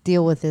 Let's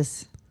deal with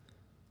this.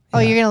 Oh,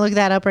 you're going to look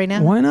that up right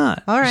now? Why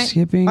not? All right.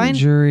 Skipping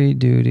jury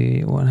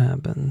duty. What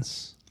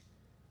happens?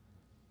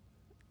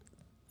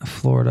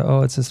 Florida.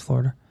 Oh, it says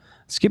Florida.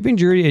 Skipping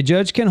jury. A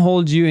judge can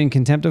hold you in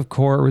contempt of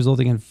court,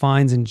 resulting in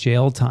fines and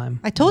jail time.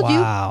 I told you.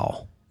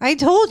 Wow. I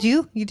told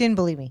you. You didn't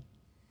believe me.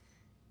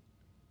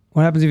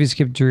 What happens if you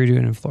skip jury duty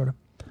in Florida?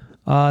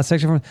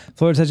 Section from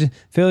Florida section.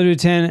 Failure to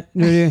attend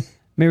jury duty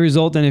may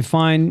result in a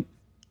fine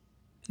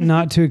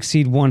not to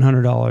exceed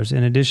 $100.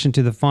 In addition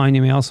to the fine,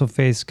 you may also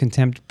face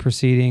contempt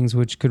proceedings,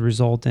 which could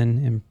result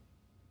in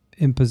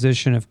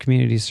imposition of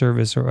community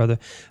service or other.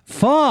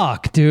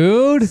 Fuck,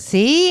 dude.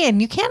 See?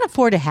 And you can't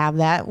afford to have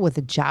that with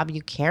the job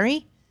you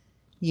carry.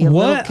 You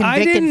what? little convicted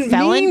I didn't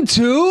felon. mean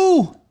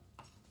to.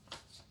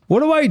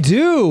 What do I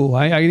do?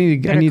 I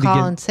need Better to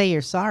call and say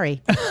you're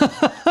sorry.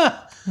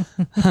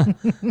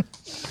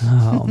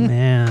 Oh,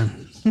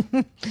 man.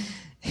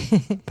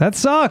 That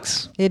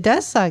sucks. It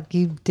does suck.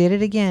 You did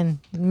it again.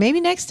 Maybe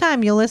next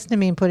time you'll listen to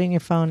me and put it in your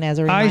phone as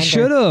a reminder. I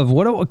should have.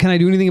 What can I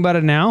do anything about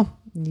it now?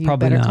 You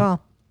Probably better not.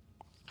 call.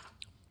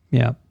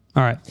 Yeah.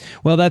 All right.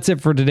 Well, that's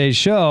it for today's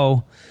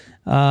show.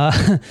 We'll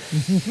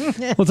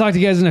talk to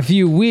you guys in a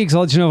few weeks.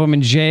 I'll let you know if I'm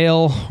in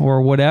jail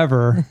or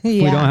whatever. If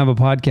we don't have a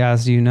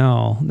podcast, you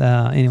know.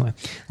 Anyway,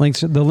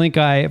 the link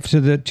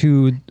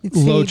to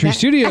Low Tree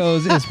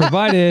Studios is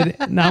provided.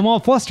 Now I'm all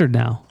flustered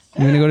now.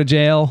 I'm going to go to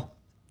jail.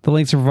 The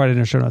links are provided in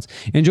our show notes.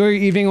 Enjoy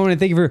your evening. I want to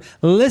thank you for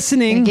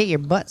listening. And get your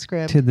butt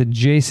scrubbed. To the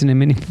Jason and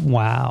Minnie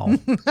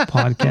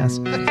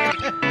podcast,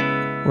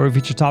 where we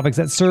feature topics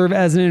that serve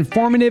as an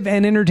informative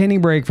and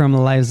entertaining break from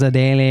life's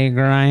daily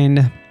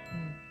grind.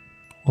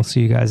 We'll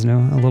see you guys in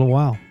a little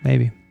while,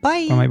 maybe.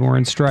 Bye. Or maybe we're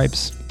in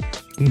stripes.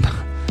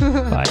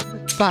 Bye.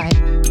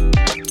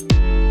 Bye.